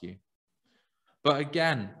bless you. But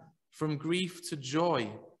again, from grief to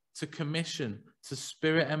joy, to commission, to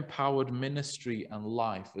spirit-empowered ministry and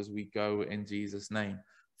life as we go in Jesus' name.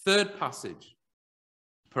 Third passage,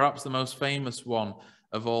 perhaps the most famous one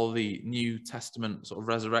of all the New Testament sort of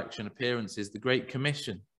resurrection appearances, the Great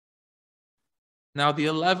Commission. Now the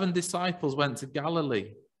 11 disciples went to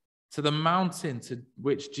Galilee, to the mountain to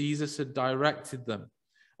which Jesus had directed them.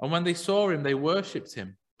 And when they saw him, they worshipped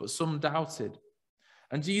him, but some doubted.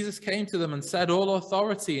 And Jesus came to them and said, "All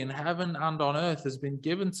authority in heaven and on earth has been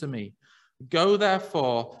given to me. Go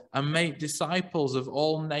therefore and make disciples of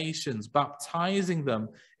all nations, baptizing them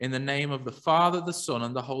in the name of the Father, the Son,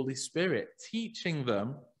 and the Holy Spirit, teaching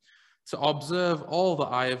them to observe all that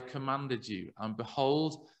I have commanded you. And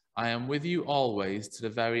behold, I am with you always to the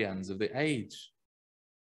very ends of the age.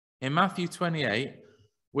 In Matthew 28,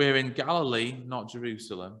 we're in Galilee, not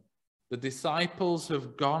Jerusalem. The disciples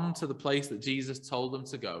have gone to the place that Jesus told them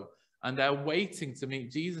to go, and they're waiting to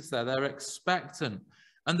meet Jesus there. They're expectant.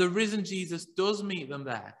 And the risen Jesus does meet them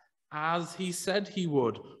there, as he said he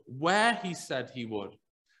would, where he said he would.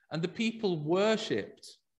 And the people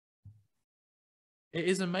worshipped. It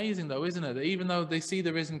is amazing, though, isn't it? That even though they see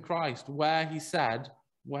the risen Christ where he said,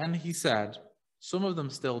 when he said, some of them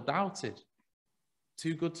still doubted.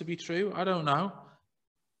 Too good to be true? I don't know.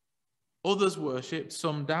 Others worshipped,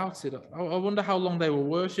 some doubted. I wonder how long they were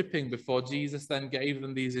worshipping before Jesus then gave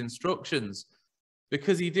them these instructions.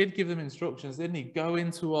 Because he did give them instructions, didn't he? Go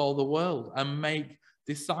into all the world and make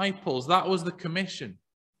disciples. That was the commission.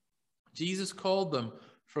 Jesus called them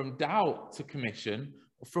from doubt to commission,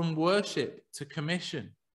 from worship to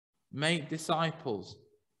commission. Make disciples.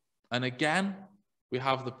 And again, we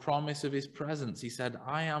have the promise of his presence. He said,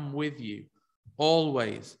 I am with you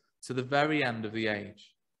always to the very end of the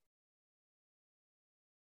age.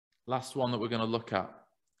 Last one that we're going to look at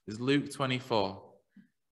is Luke 24.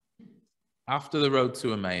 After the road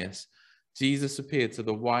to Emmaus, Jesus appeared to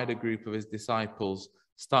the wider group of his disciples,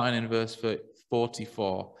 starting in verse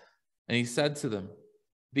 44. And he said to them,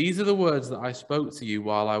 these are the words that I spoke to you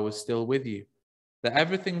while I was still with you, that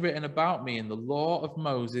everything written about me in the law of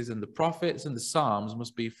Moses and the prophets and the Psalms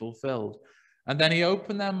must be fulfilled. And then he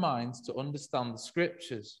opened their minds to understand the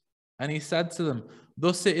scriptures. And he said to them,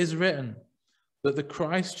 thus it is written, that the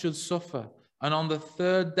Christ should suffer and on the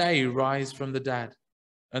third day rise from the dead,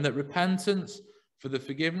 and that repentance for the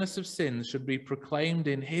forgiveness of sins should be proclaimed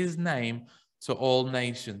in his name to all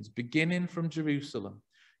nations, beginning from Jerusalem.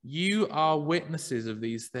 You are witnesses of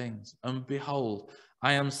these things, and behold,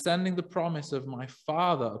 I am sending the promise of my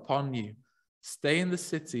Father upon you. Stay in the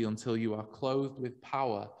city until you are clothed with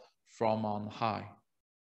power from on high.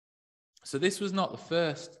 So this was not the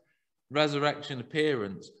first resurrection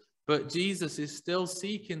appearance, but Jesus is still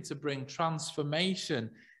seeking to bring transformation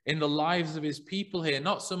in the lives of his people here.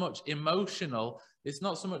 Not so much emotional. It's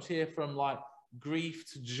not so much here from like grief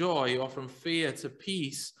to joy or from fear to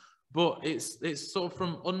peace, but it's sort of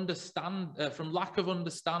from lack of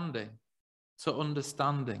understanding to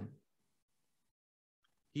understanding.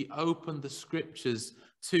 He opened the scriptures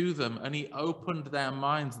to them, and he opened their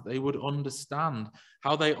minds that they would understand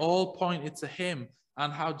how they all pointed to him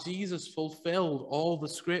and how Jesus fulfilled all the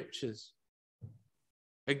scriptures.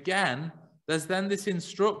 Again, there's then this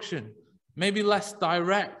instruction, maybe less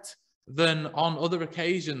direct than on other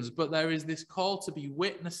occasions, but there is this call to be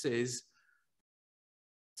witnesses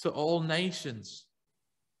to all nations,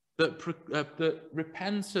 that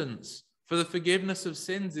repentance for the forgiveness of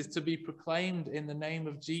sins is to be proclaimed in the name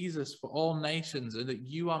of Jesus for all nations, and that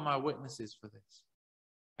you are my witnesses for this.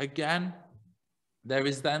 Again, there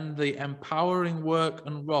is then the empowering work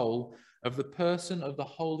and role of the person of the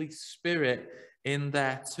Holy Spirit in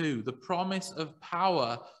there too, the promise of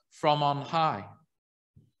power from on high.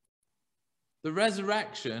 The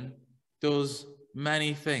resurrection does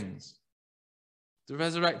many things. The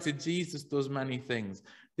resurrected Jesus does many things.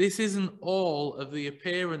 This isn't all of the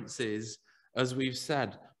appearances, as we've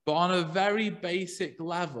said, but on a very basic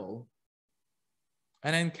level,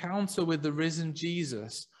 an encounter with the risen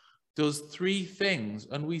Jesus does three things,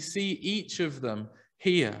 and we see each of them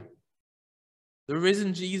here. The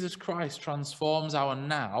risen Jesus Christ transforms our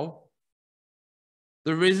now.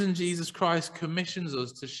 The risen Jesus Christ commissions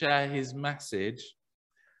us to share his message.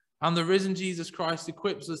 And the risen Jesus Christ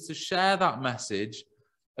equips us to share that message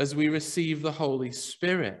as we receive the Holy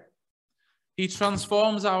Spirit. He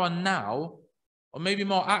transforms our now, or maybe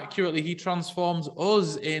more accurately, he transforms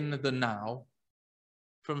us in the now,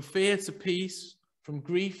 from fear to peace, from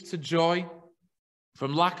grief to joy,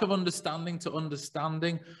 from lack of understanding to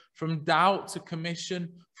understanding, from doubt to commission,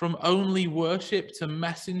 from only worship to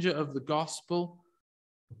messenger of the gospel.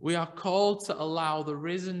 We are called to allow the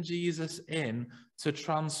risen Jesus in to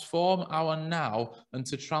transform our now and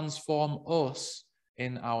to transform us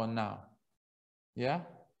in our now. Yeah?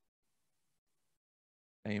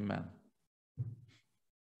 Amen.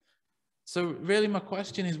 So really my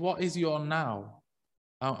question is, what is your now?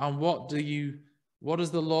 And what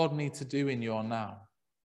does the Lord need to do in your now?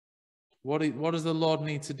 What does the Lord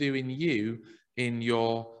need to do in you in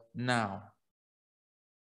your now?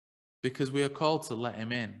 Because we are called to let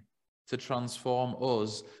him in, to transform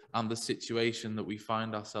us and the situation that we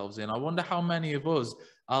find ourselves in. I wonder how many of us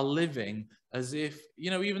are living as if,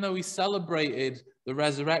 even though we celebrated the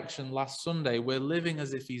resurrection last Sunday, we're living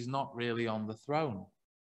as if he's not really on the throne.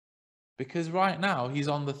 Because right now, he's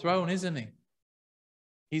on the throne, isn't he?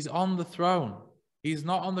 He's on the throne. He's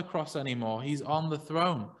not on the cross anymore. He's on the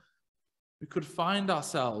throne. We could find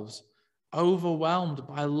ourselves overwhelmed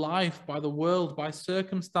by life, by the world, by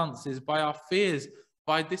circumstances, by our fears,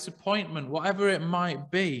 by disappointment, whatever it might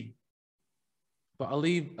be. But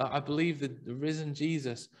I believe that the risen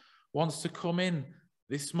Jesus wants to come in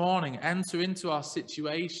this morning, enter into our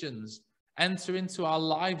situations, enter into our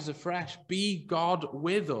lives afresh, be God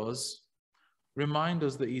with us, remind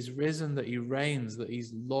us that he's risen, that he reigns, that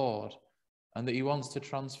he's Lord, and that he wants to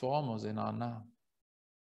transform us in our now.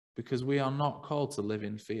 Because we are not called to live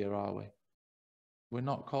in fear, are we? We're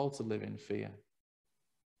not called to live in fear.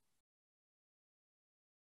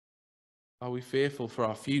 Are we fearful for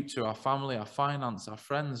our future, our family, our finance, our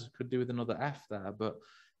friends? Could do with another F there, but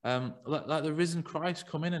let the risen Christ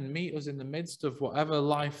come in and meet us in the midst of whatever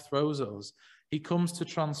life throws at us. He comes to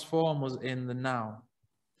transform us in the now.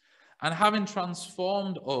 And having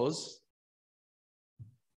transformed us,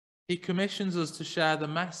 he commissions us to share the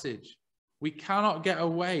message. We cannot get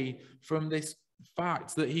away from this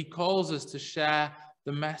fact that he calls us to share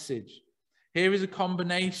the message. Here is a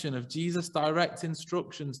combination of Jesus' direct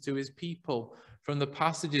instructions to his people from the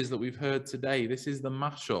passages that we've heard today. This is the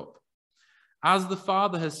mashup. As the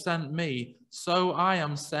Father has sent me, so I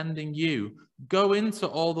am sending you. Go into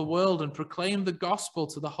all the world and proclaim the gospel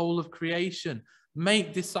to the whole of creation.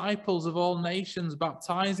 Make disciples of all nations,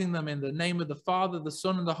 baptizing them in the name of the Father, the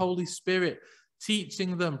Son, and the Holy Spirit,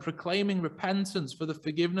 teaching them, proclaiming repentance for the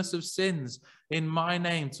forgiveness of sins in my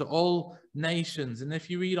name to all nations. And if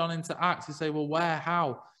you read on into Acts, you say, well, where,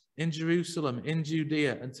 how? In Jerusalem, in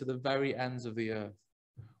Judea, and to the very ends of the earth.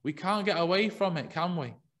 We can't get away from it, can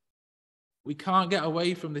we? We can't get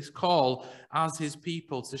away from this call as his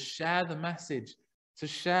people to share the message, to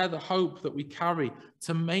share the hope that we carry,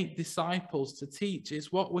 to make disciples, to teach.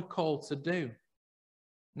 It's what we're called to do.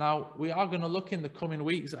 Now, we are going to look in the coming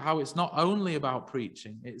weeks at how it's not only about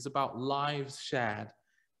preaching, it's about lives shared.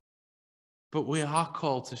 But we are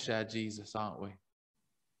called to share Jesus, aren't we?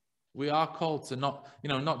 We are called to not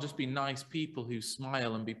just be nice people who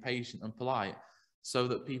smile and be patient and polite so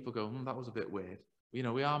that people go, that was a bit weird.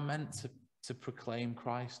 We are meant to proclaim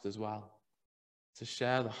Christ as well, to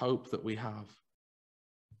share the hope that we have.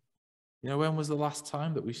 When was the last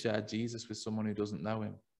time that we shared Jesus with someone who doesn't know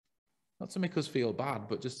him? Not to make us feel bad,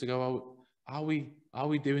 but just to go, oh, are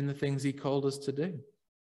we doing the things he called us to do?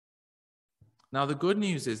 Now, the good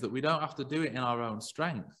news is that we don't have to do it in our own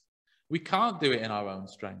strength. We can't do it in our own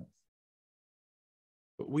strength.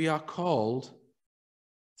 But we are called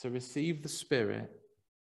to receive the Spirit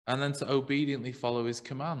and then to obediently follow his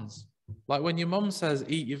commands. Like when your mum says,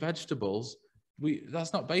 eat your vegetables,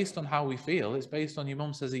 that's not based on how we feel. It's based on your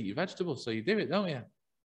mum says, eat your vegetables. So you do it, don't you?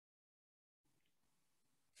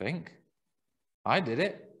 Think. I did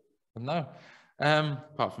it. No.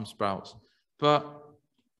 Apart from sprouts. But,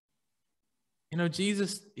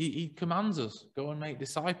 Jesus, he commands us, go and make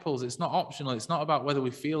disciples. It's not optional. It's not about whether we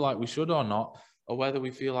feel like we should or not, or whether we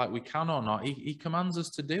feel like we can or not. He commands us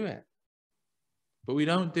to do it. But we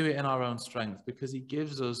don't do it in our own strength because he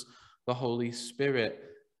gives us the Holy Spirit.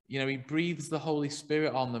 He breathes the Holy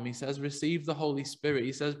Spirit on them. He says, receive the Holy Spirit.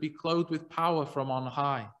 He says, be clothed with power from on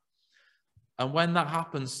high. And when that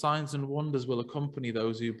happens, signs and wonders will accompany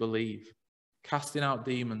those who believe, casting out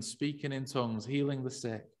demons, speaking in tongues, healing the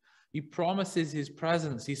sick. He promises his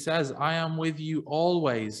presence. He says, I am with you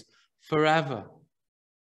always, forever.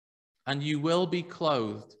 And you will be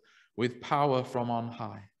clothed with power from on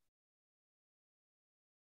high.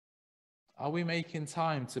 Are we making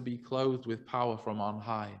time to be clothed with power from on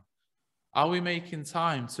high? Are we making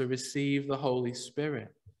time to receive the Holy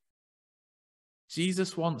Spirit?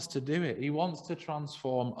 Jesus wants to do it. He wants to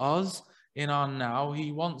transform us in our now.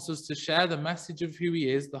 He wants us to share the message of who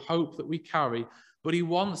he is, the hope that we carry, but he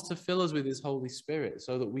wants to fill us with his Holy Spirit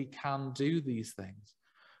so that we can do these things,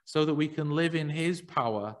 so that we can live in his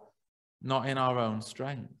power, not in our own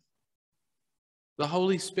strength. The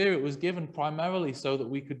Holy Spirit was given primarily so that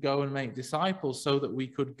we could go and make disciples, so that we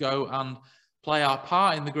could go and play our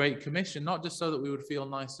part in the Great Commission, not just so that we would feel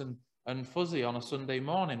nice and fuzzy on a Sunday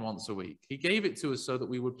morning once a week. He gave it to us so that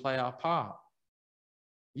we would play our part.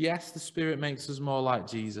 Yes, the Spirit makes us more like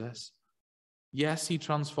Jesus. Yes, he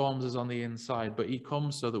transforms us on the inside, but he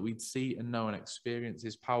comes so that we'd see and know and experience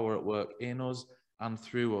his power at work in us and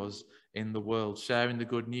through us in the world, sharing the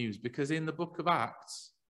good news. Because in the book of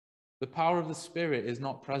Acts, the power of the Spirit is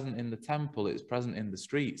not present in the temple, it's present in the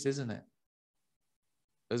streets, isn't it?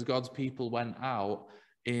 As God's people went out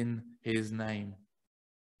in his name,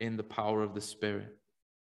 in the power of the Spirit.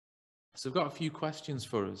 So I've got a few questions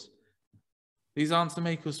for us. These aren't to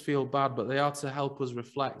make us feel bad, but they are to help us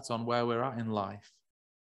reflect on where we're at in life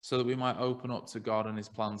so that we might open up to God and his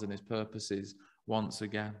plans and his purposes once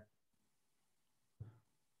again.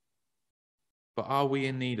 But are we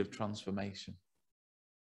in need of transformation?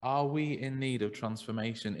 Are we in need of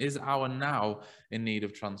transformation? Is our now in need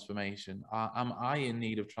of transformation? Am I in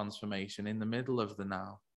need of transformation in the middle of the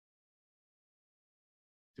now?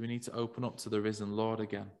 Do we need to open up to the risen Lord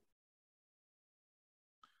again?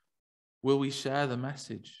 Will we share the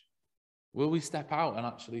message? Will we step out and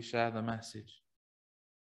actually share the message?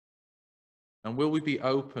 And will we be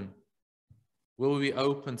open? Will we be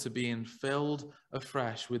open to being filled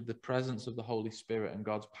afresh with the presence of the Holy Spirit and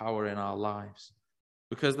God's power in our lives?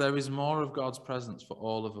 Because there is more of God's presence for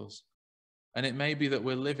all of us. And it may be that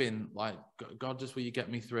we're living like, God, just will you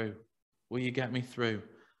get me through? Will you get me through?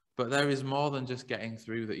 But there is more than just getting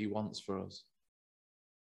through that he wants for us.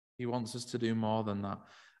 He wants us to do more than that.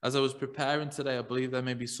 As I was preparing today, I believe there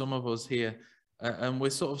may be some of us here and we're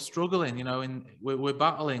sort of struggling, you know, we're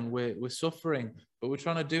battling, we're suffering, but we're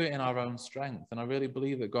trying to do it in our own strength. And I really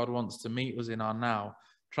believe that God wants to meet us in our now,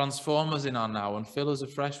 transform us in our now, and fill us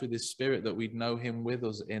afresh with his Spirit that we'd know him with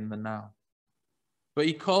us in the now. But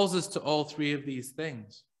he calls us to all three of these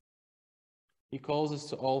things. He calls us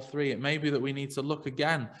to all three. It may be that we need to look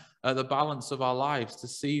again at the balance of our lives to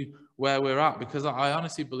see where we're at, because I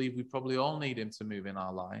honestly believe we probably all need him to move in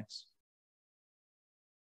our lives.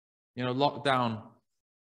 You know, lockdown,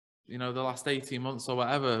 you know, the last 18 months or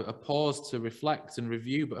whatever, a pause to reflect and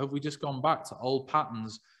review, but have we just gone back to old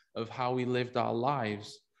patterns of how we lived our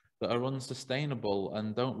lives that are unsustainable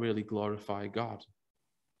and don't really glorify God?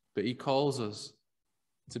 But he calls us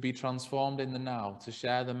to be transformed in the now, to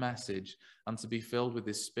share the message, and to be filled with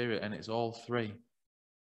his Spirit, and it's all three.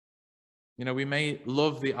 You know, we may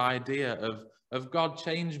love the idea of God,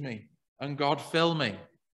 change me, and God, fill me.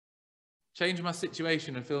 Change my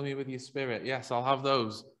situation and fill me with your Spirit. Yes, I'll have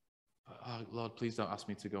those. But, oh, Lord, please don't ask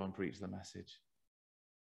me to go and preach the message.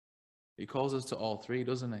 He calls us to all three,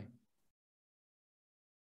 doesn't he?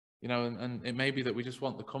 You know, and it may be that we just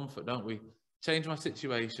want the comfort, don't we? Change my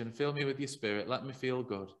situation, fill me with your Spirit, let me feel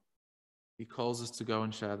good. He calls us to go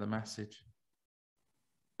and share the message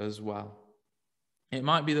as well. It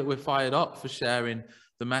might be that we're fired up for sharing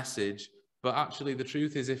the message, but actually the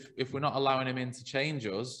truth is if we're not allowing him in to change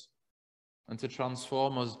us and to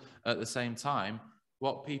transform us at the same time,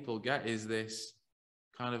 what people get is this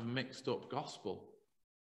kind of mixed up gospel.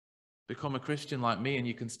 Become a Christian like me and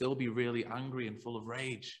you can still be really angry and full of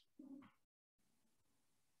rage.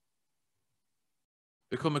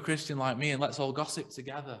 Become a Christian like me and let's all gossip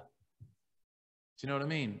together. Do you know what I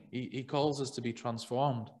mean? He calls us to be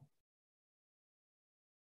transformed.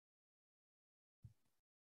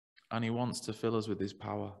 And he wants to fill us with his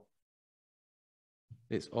power.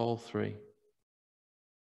 It's all three.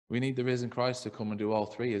 We need the risen Christ to come and do all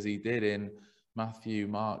three, as he did in Matthew,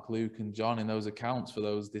 Mark, Luke, and John, in those accounts for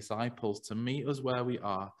those disciples, to meet us where we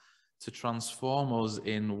are, to transform us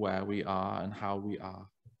in where we are and how we are,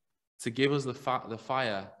 to give us the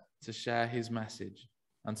fire to share his message,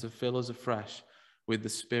 and to fill us afresh with the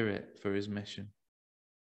Spirit for his mission.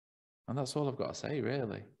 And that's all I've got to say,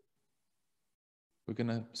 really. We're going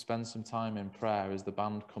to spend some time in prayer as the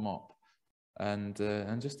band come up, and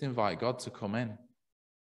just invite God to come in.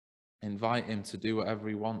 Invite him to do whatever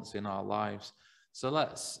he wants in our lives. So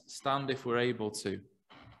let's stand if we're able to.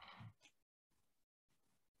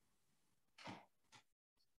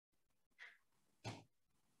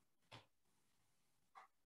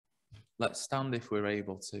 Let's stand if we're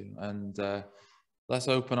able to, and let's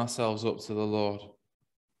open ourselves up to the Lord.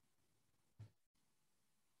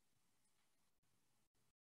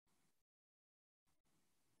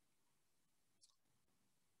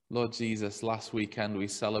 Lord Jesus, last weekend we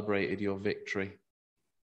celebrated your victory.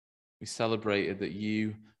 We celebrated that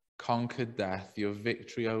you conquered death, your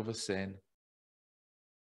victory over sin.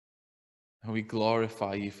 And we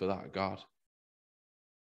glorify you for that, God.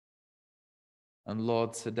 And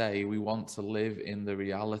Lord, today we want to live in the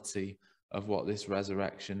reality of what this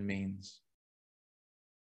resurrection means.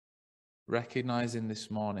 Recognizing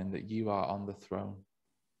this morning that you are on the throne.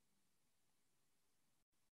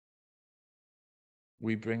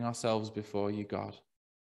 We bring ourselves before you, God,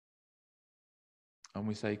 and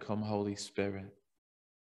we say, come, Holy Spirit.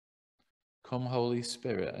 Come, Holy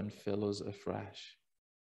Spirit, and fill us afresh.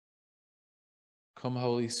 Come,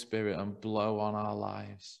 Holy Spirit, and blow on our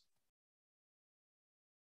lives.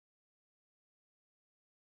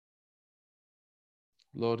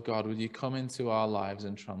 Lord God, would you come into our lives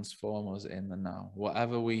and transform us in the now?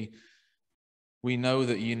 Whatever we know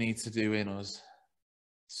that you need to do in us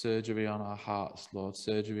surgery on our hearts, Lord,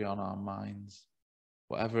 surgery on our minds,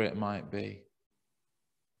 whatever it might be.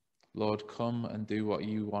 Lord, come and do what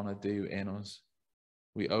you want to do in us.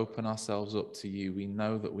 We open ourselves up to you. We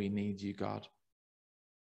know that we need you, God.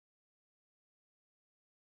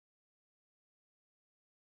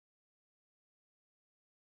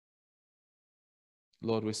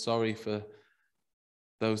 Lord, we're sorry for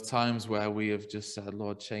those times where we have just said,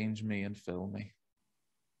 Lord, change me and fill me.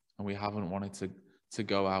 And we haven't wanted to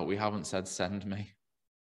go out. We haven't said, send me.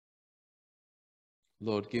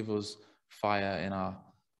 Lord, give us fire in our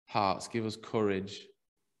hearts. Give us courage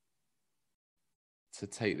to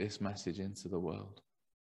take this message into the world.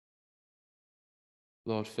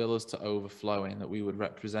 Lord, fill us to overflowing, that we would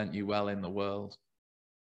represent you well in the world.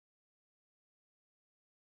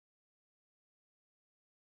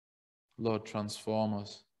 Lord, transform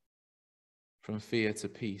us from fear to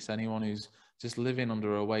peace. Anyone who's just living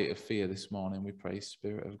under a weight of fear this morning, we pray,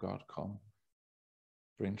 Spirit of God, come.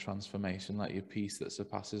 Bring transformation. Let your peace that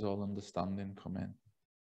surpasses all understanding come in.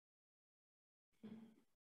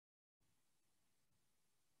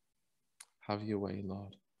 Have your way,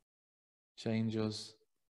 Lord. Change us,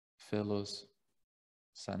 fill us,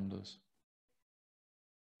 send us.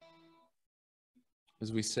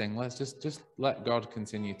 As we sing, let's just let God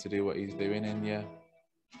continue to do what he's doing in you.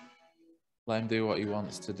 Let him do what he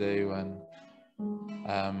wants to do. And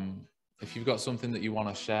if you've got something that you want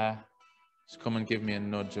to share, just come and give me a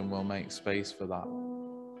nudge and we'll make space for that.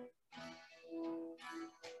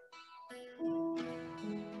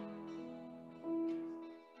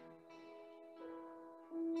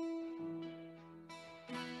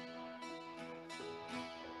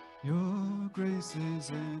 Your grace is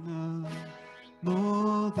enough,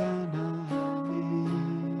 more than I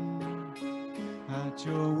need. At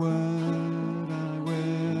your word I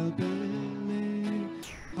will believe.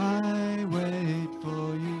 I wait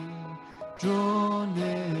for you, draw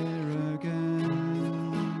near again.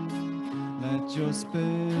 Let your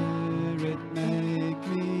spirit make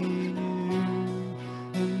me new,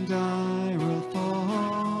 and I will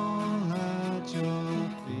fall at your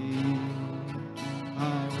feet.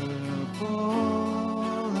 I will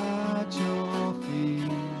fall at your feet,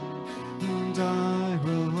 and I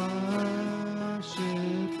will worship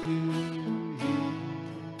you here.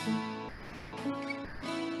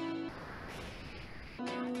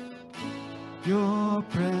 Your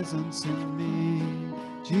presence in me,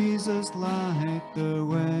 Jesus, light the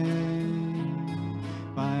way.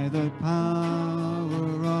 By the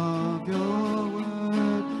power of your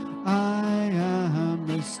word, I am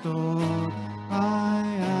restored. I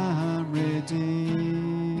am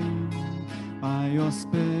redeemed. By your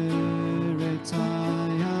spirit I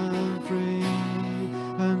am free,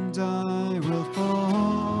 and I will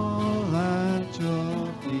fall at your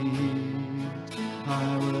feet.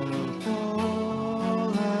 I will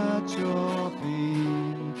fall at your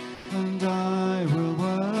feet, and I will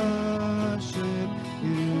worship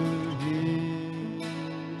you here.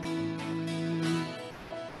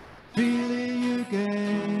 Freely you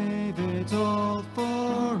gave it all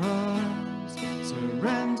for us,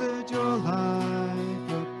 surrendered your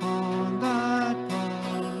life upon that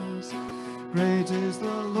cross. Great is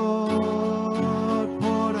the Lord,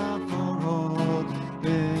 poured out for all.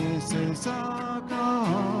 This is our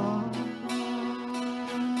God,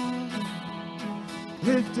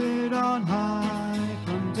 lifted on high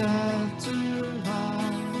from death to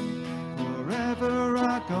life. Forever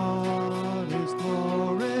our God is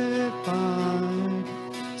glorified.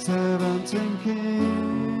 Seventeen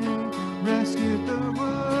King rescued the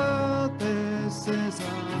world. This is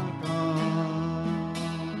our God,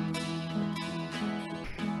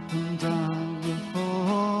 and I will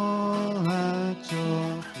fall at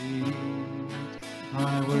your feet.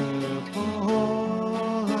 I will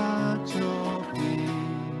fall at your feet,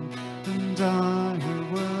 and I will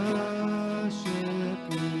worship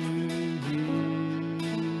you here.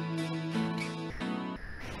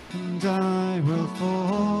 And I will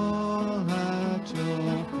fall at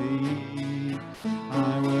your feet.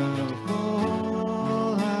 I will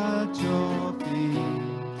fall at your feet,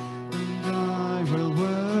 and I will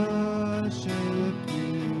worship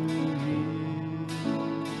you here.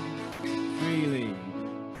 Freely,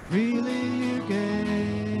 freely you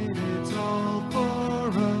gave it all for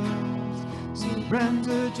us,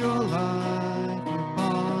 surrendered your life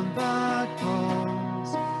upon that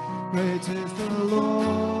cross. Great is the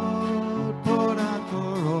Lord, poured out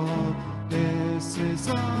for all. This is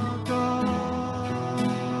our God,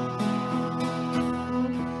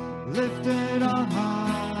 lifted on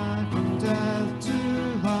high from death to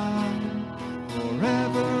life.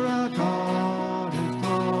 Forever our God is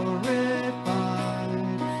glorified.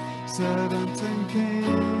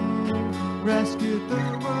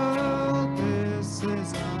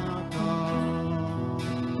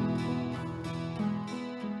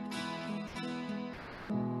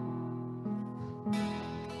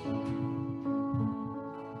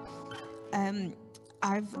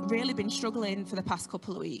 I've really been struggling for the past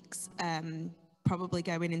couple of weeks, probably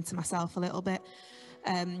going into myself a little bit.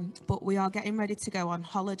 But we are getting ready to go on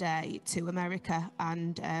holiday to America,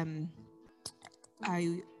 and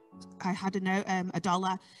I had a note,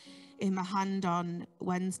 $1 in my hand on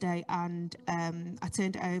Wednesday, and I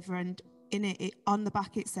turned it over, and in it, on the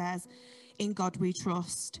back it says, "In God we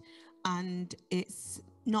trust," and it's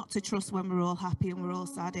not to trust when we're all happy and we're all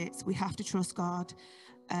sad. It's we have to trust God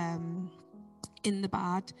in the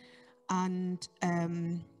bad, and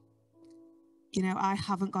you know, I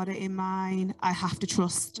haven't got it in mine. I have to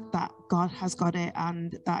trust that God has got it,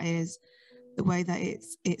 and that is the way that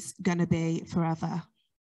it's going to be forever.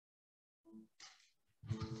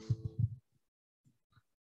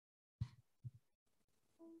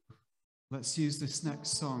 Let's use this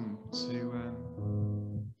next song to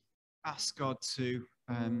ask God to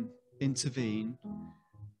intervene,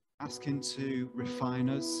 ask him to refine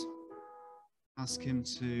us, ask him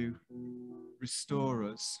to restore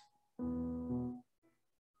us, and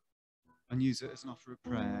use it as an offer of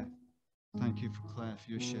prayer. Thank you, for Claire,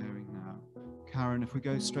 for your sharing now. Karen, if we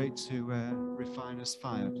go straight to Refiner's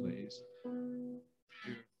Fire, please.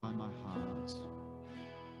 Purify my heart.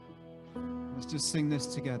 Let's just sing this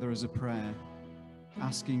together as a prayer,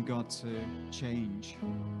 asking God to change,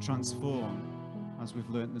 transform, as we've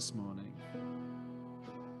learnt this morning.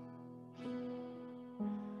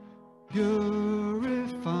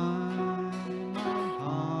 Purify my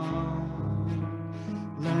heart,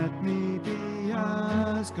 let me be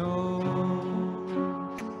as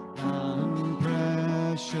gold and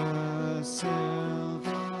precious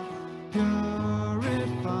silver.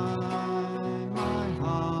 Purify my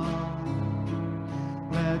heart,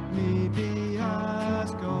 let me be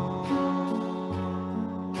as gold.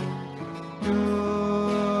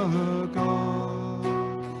 Pure gold,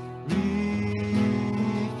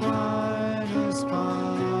 refiner's fire.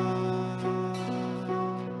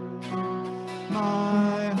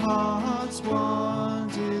 My heart's one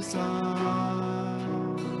desire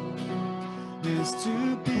is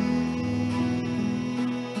to be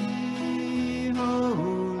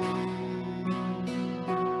holy,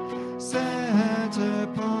 set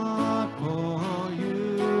apart for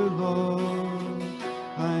you, Lord.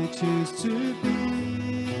 I choose to be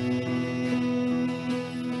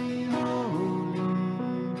holy,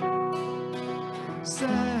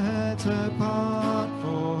 set apart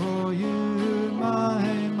for you, my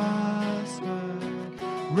Master,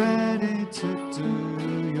 ready to do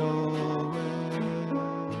your will.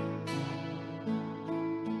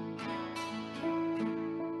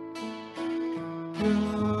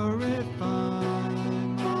 Purify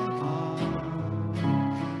my heart,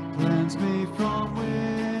 cleanse me from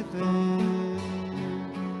within,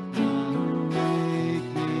 and make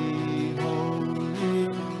me holy.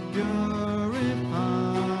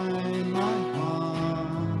 Purify my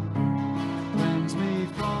heart, cleanse me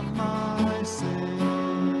from my sin.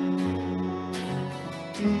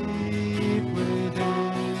 Deep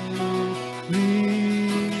within,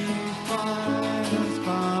 refiner's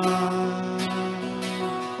fire.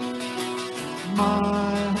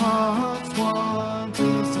 My heart's one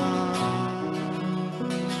desire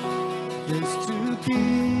is to be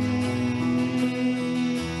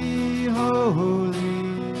holy,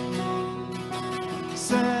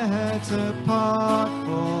 set apart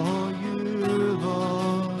for you,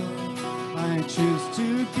 Lord. I choose to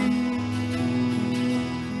be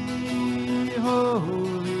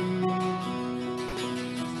holy,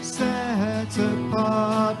 set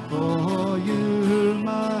apart for you,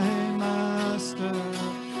 my Master,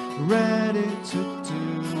 ready to do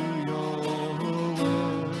your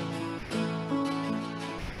will.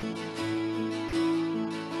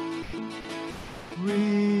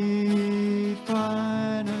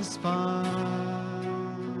 Refiner's fire,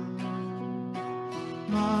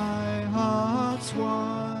 my heart's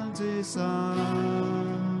one desire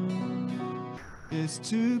is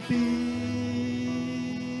to be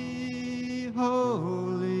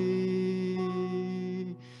holy,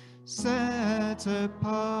 set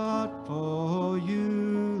apart for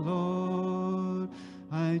you, Lord.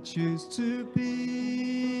 I choose to be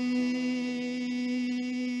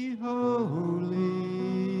holy,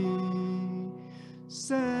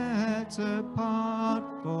 set apart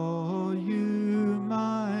for you,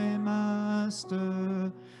 my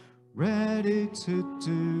Master, ready to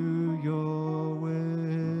do your will.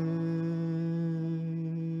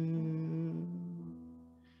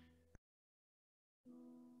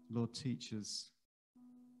 Lord, teach us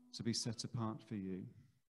to be set apart for you.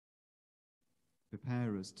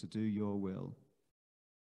 Prepare us to do your will.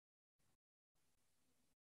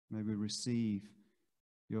 May we receive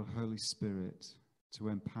your Holy Spirit to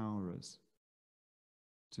empower us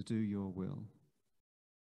to do your will.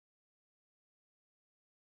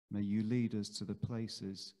 May you lead us to the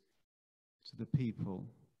places, to the people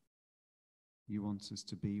you want us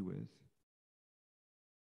to be with.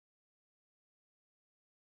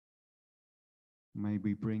 May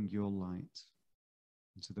we bring your light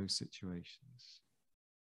into those situations.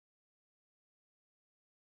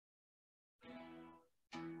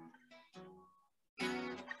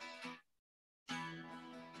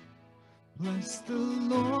 Bless the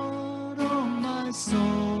Lord, oh my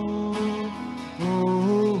soul,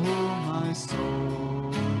 oh my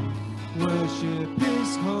soul, worship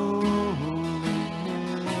his holy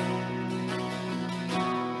name.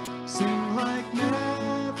 Sing like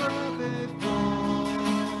never before,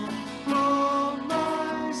 oh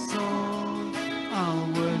my soul, I'll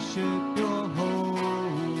worship your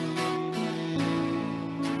holy name.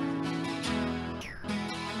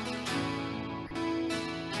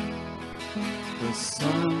 The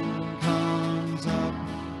sun comes up,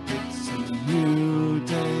 it's a new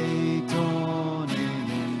day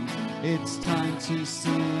dawning. It's time to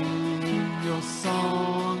sing your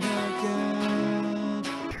song again.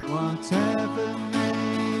 Whatever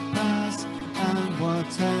may pass and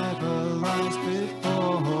whatever lies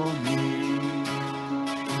before me,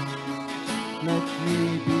 let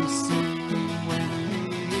me be singing when the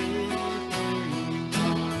evening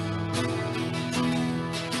comes.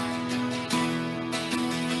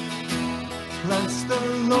 Bless the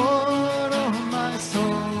Lord, oh my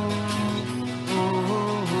soul,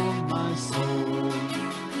 oh my soul,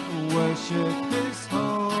 worship his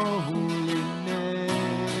holy name.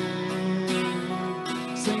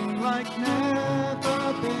 Sing like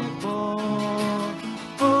never before,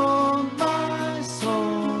 oh my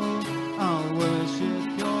soul, I'll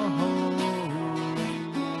worship your holy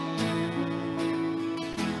name.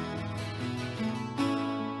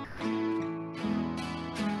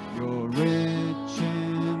 You're rich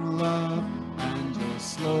in love and you're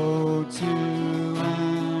slow to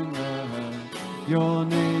anger. Your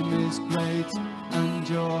name is great and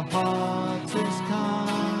your heart is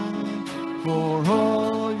kind. For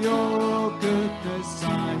all your goodness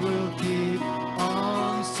I will keep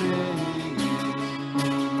on singing.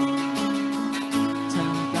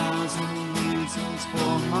 10,000 reasons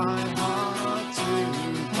for my heart to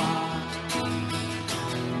find.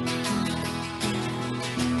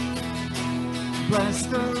 Bless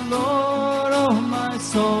the Lord, oh my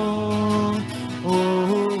soul,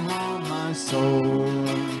 oh my soul,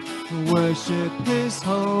 worship his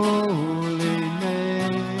holy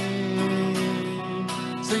name.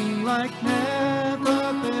 Sing like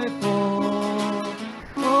never before,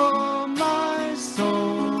 oh my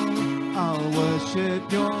soul, I'll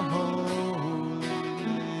worship your holy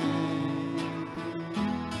name.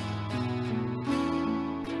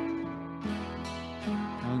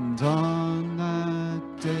 And on that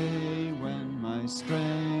day when my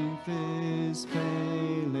strength is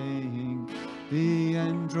failing, the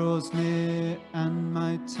end draws near and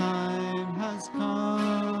my time has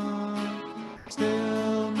come.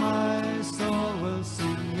 Still my soul will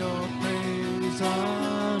sing your praise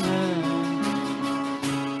unending.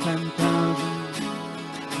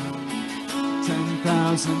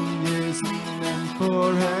 10,000 years and then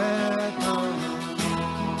forever.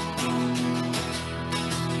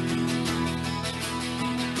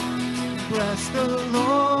 Bless the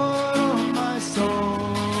Lord, oh my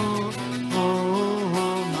soul,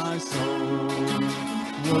 oh my soul,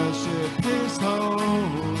 worship his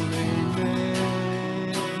holy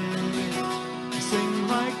name. Sing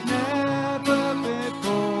like never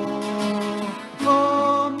before,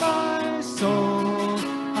 oh my soul,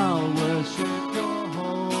 I'll worship your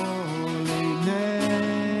holy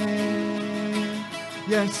name.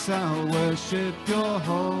 Yes, I'll worship your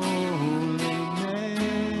holy name.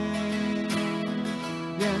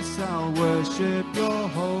 Yes, I'll worship your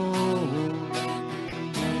holy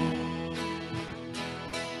name.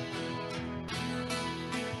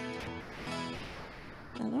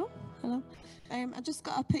 Hello, hello. I just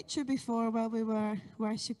got a picture before while we were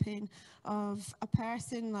worshipping of a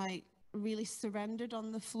person like really surrendered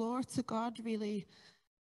on the floor to God, really,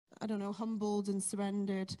 I don't know, humbled and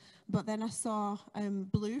surrendered. But then I saw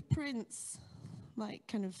blueprints, like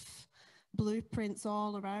kind of blueprints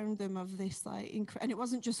all around them of this like and it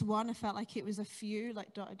wasn't just one, I felt like it was a few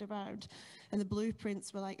like dotted around, and the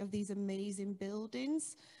blueprints were like of these amazing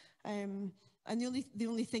buildings, and the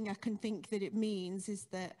only thing I can think that it means is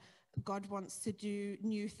that God wants to do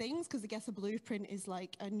new things, because I guess a blueprint is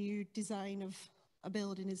like a new design of a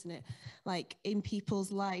building, isn't it? Like in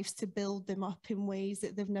people's lives, to build them up in ways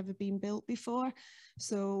that they've never been built before.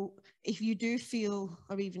 So if you do feel,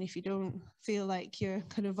 or even if you don't feel like you're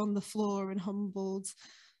kind of on the floor and humbled,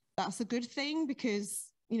 that's a good thing,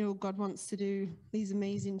 because, you know, God wants to do these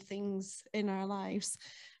amazing things in our lives.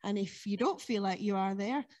 And if you don't feel like you are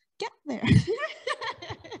there, get there.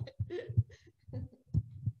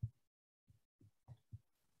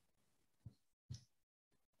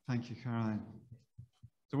 Thank you, Caroline.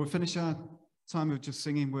 So we'll finish our time of just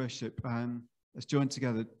singing worship. Let's join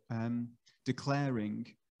together,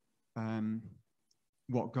 declaring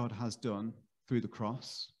what God has done through the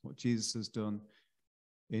cross, what Jesus has done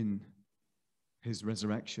in his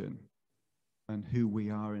resurrection, and who we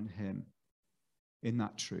are in him, in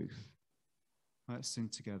that truth. Let's sing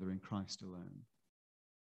together, In Christ Alone.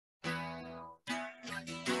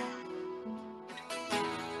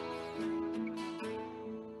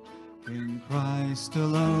 In Christ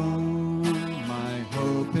alone, my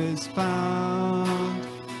hope is found.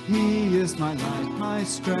 He is my light, my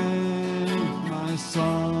strength, my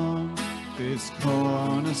song. This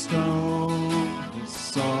cornerstone, this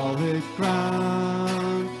solid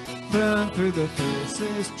ground, firm through the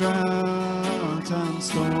fiercest drought and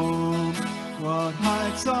storm. What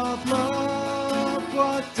heights of love,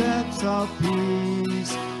 what depths of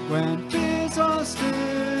peace, when fears are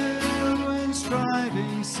still, when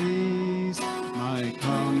striving cease. My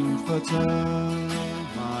comforter,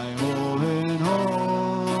 my all in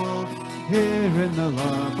all, here in the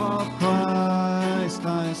love of Christ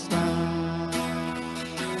I stand.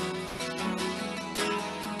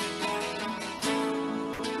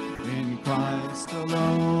 In Christ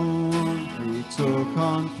alone, who took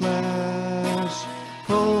on flesh,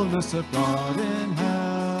 fullness of God in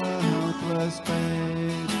helpless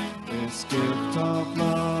babe, this gift of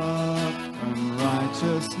love and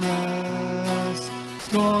righteousness,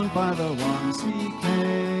 scorned by the ones he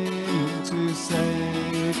came to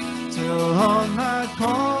save, till on that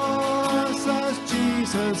cross as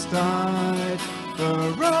Jesus died,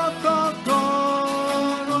 the wrath of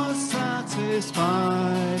God was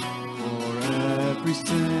satisfied. For every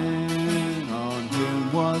sin on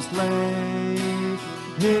him was laid,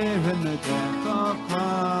 here in the death of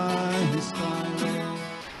Christ I live.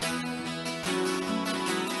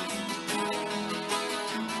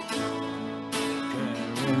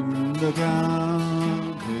 There in the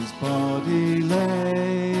ground his body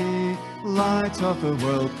lay, light of the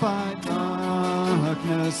world by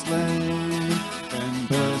darkness slain, then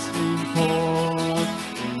bursting forth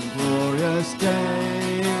in glorious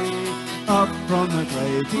day, up from the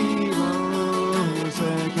grave he rose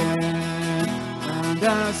again. And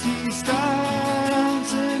as he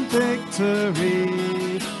stands in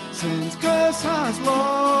victory, sin's curse has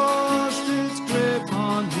lost its grip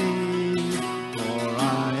on me. For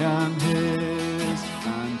I am his,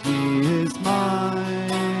 and he is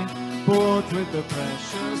mine, bought with the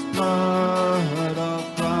precious blood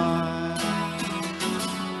of Christ.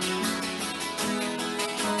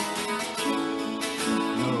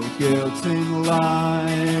 No guilt in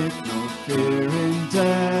life, no fear in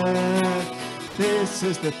death, this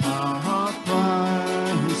is the power of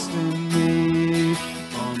Christ in me.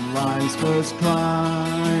 From life's first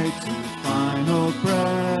cry to final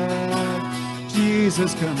breath,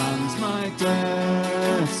 Jesus commands my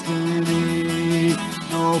destiny.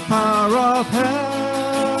 No power of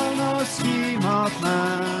hell, no scheme of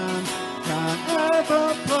man can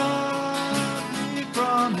ever pluck me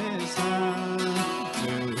from his hand,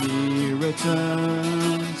 till he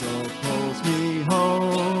returns or calls me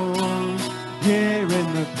home. Here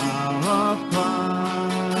in the power of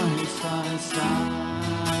Christ I stand.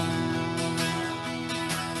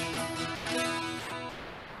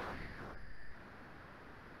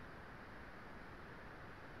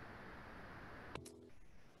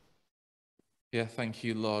 Yeah, thank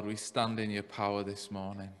you, Lord. We stand in your power this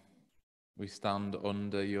morning. We stand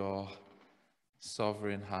under your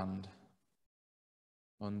sovereign hand,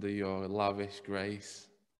 under your lavish grace,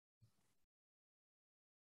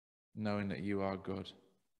 knowing that you are good.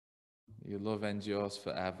 Your love endures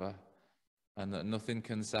forever, and that nothing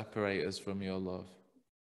can separate us from your love.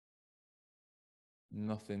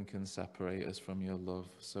 Nothing can separate us from your love.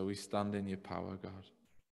 So we stand in your power, God.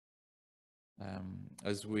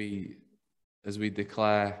 As we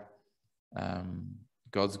declare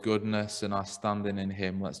God's goodness and our standing in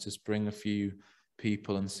him, let's just bring a few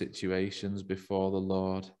people and situations before the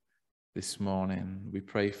Lord this morning. We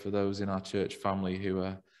pray for those in our church family who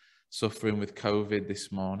are suffering with COVID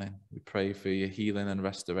this morning. We pray for your healing and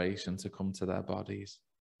restoration to come to their bodies.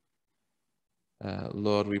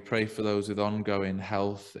 Lord, we pray for those with ongoing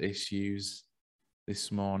health issues.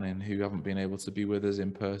 this morning who haven't been able to be with us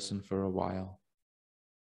in person for a while.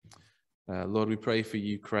 Lord, we pray for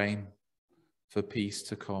Ukraine, for peace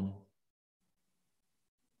to come,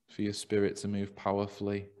 for your Spirit to move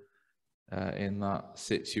powerfully in that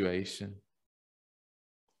situation.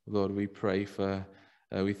 Lord, we pray for,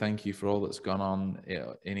 we thank you for all that's gone on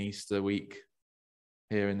in Easter week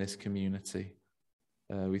here in this community.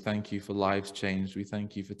 We thank you for lives changed. We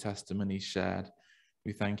thank you for testimonies shared.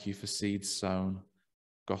 We thank you for seeds sown,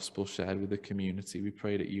 gospel shared with the community. We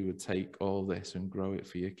pray that you would take all this and grow it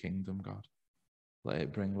for your kingdom, God. Let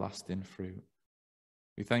it bring lasting fruit.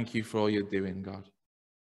 We thank you for all you're doing, God.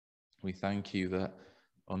 We thank you that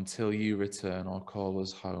until you return or call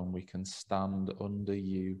us home, we can stand under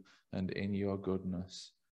you and in your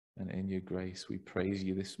goodness and in your grace. We praise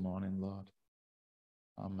you this morning, Lord.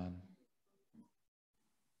 Amen.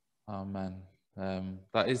 Amen.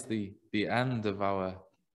 That is the end of our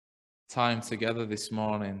time together this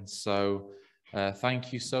morning. So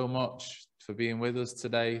thank you so much for being with us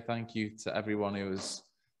today. Thank you to everyone who has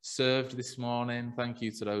served this morning. Thank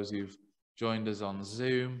you to those who've joined us on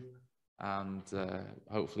Zoom. And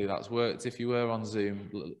hopefully that's worked. If you were on Zoom,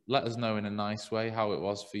 let us know in a nice way how it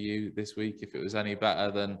was for you this week. If it was any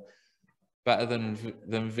better than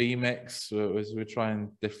vMix. We're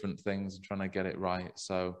trying different things and trying to get it right.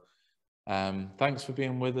 So thanks for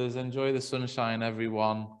being with us. Enjoy the sunshine,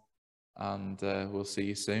 everyone, and we'll see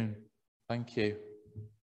you soon. Thank you.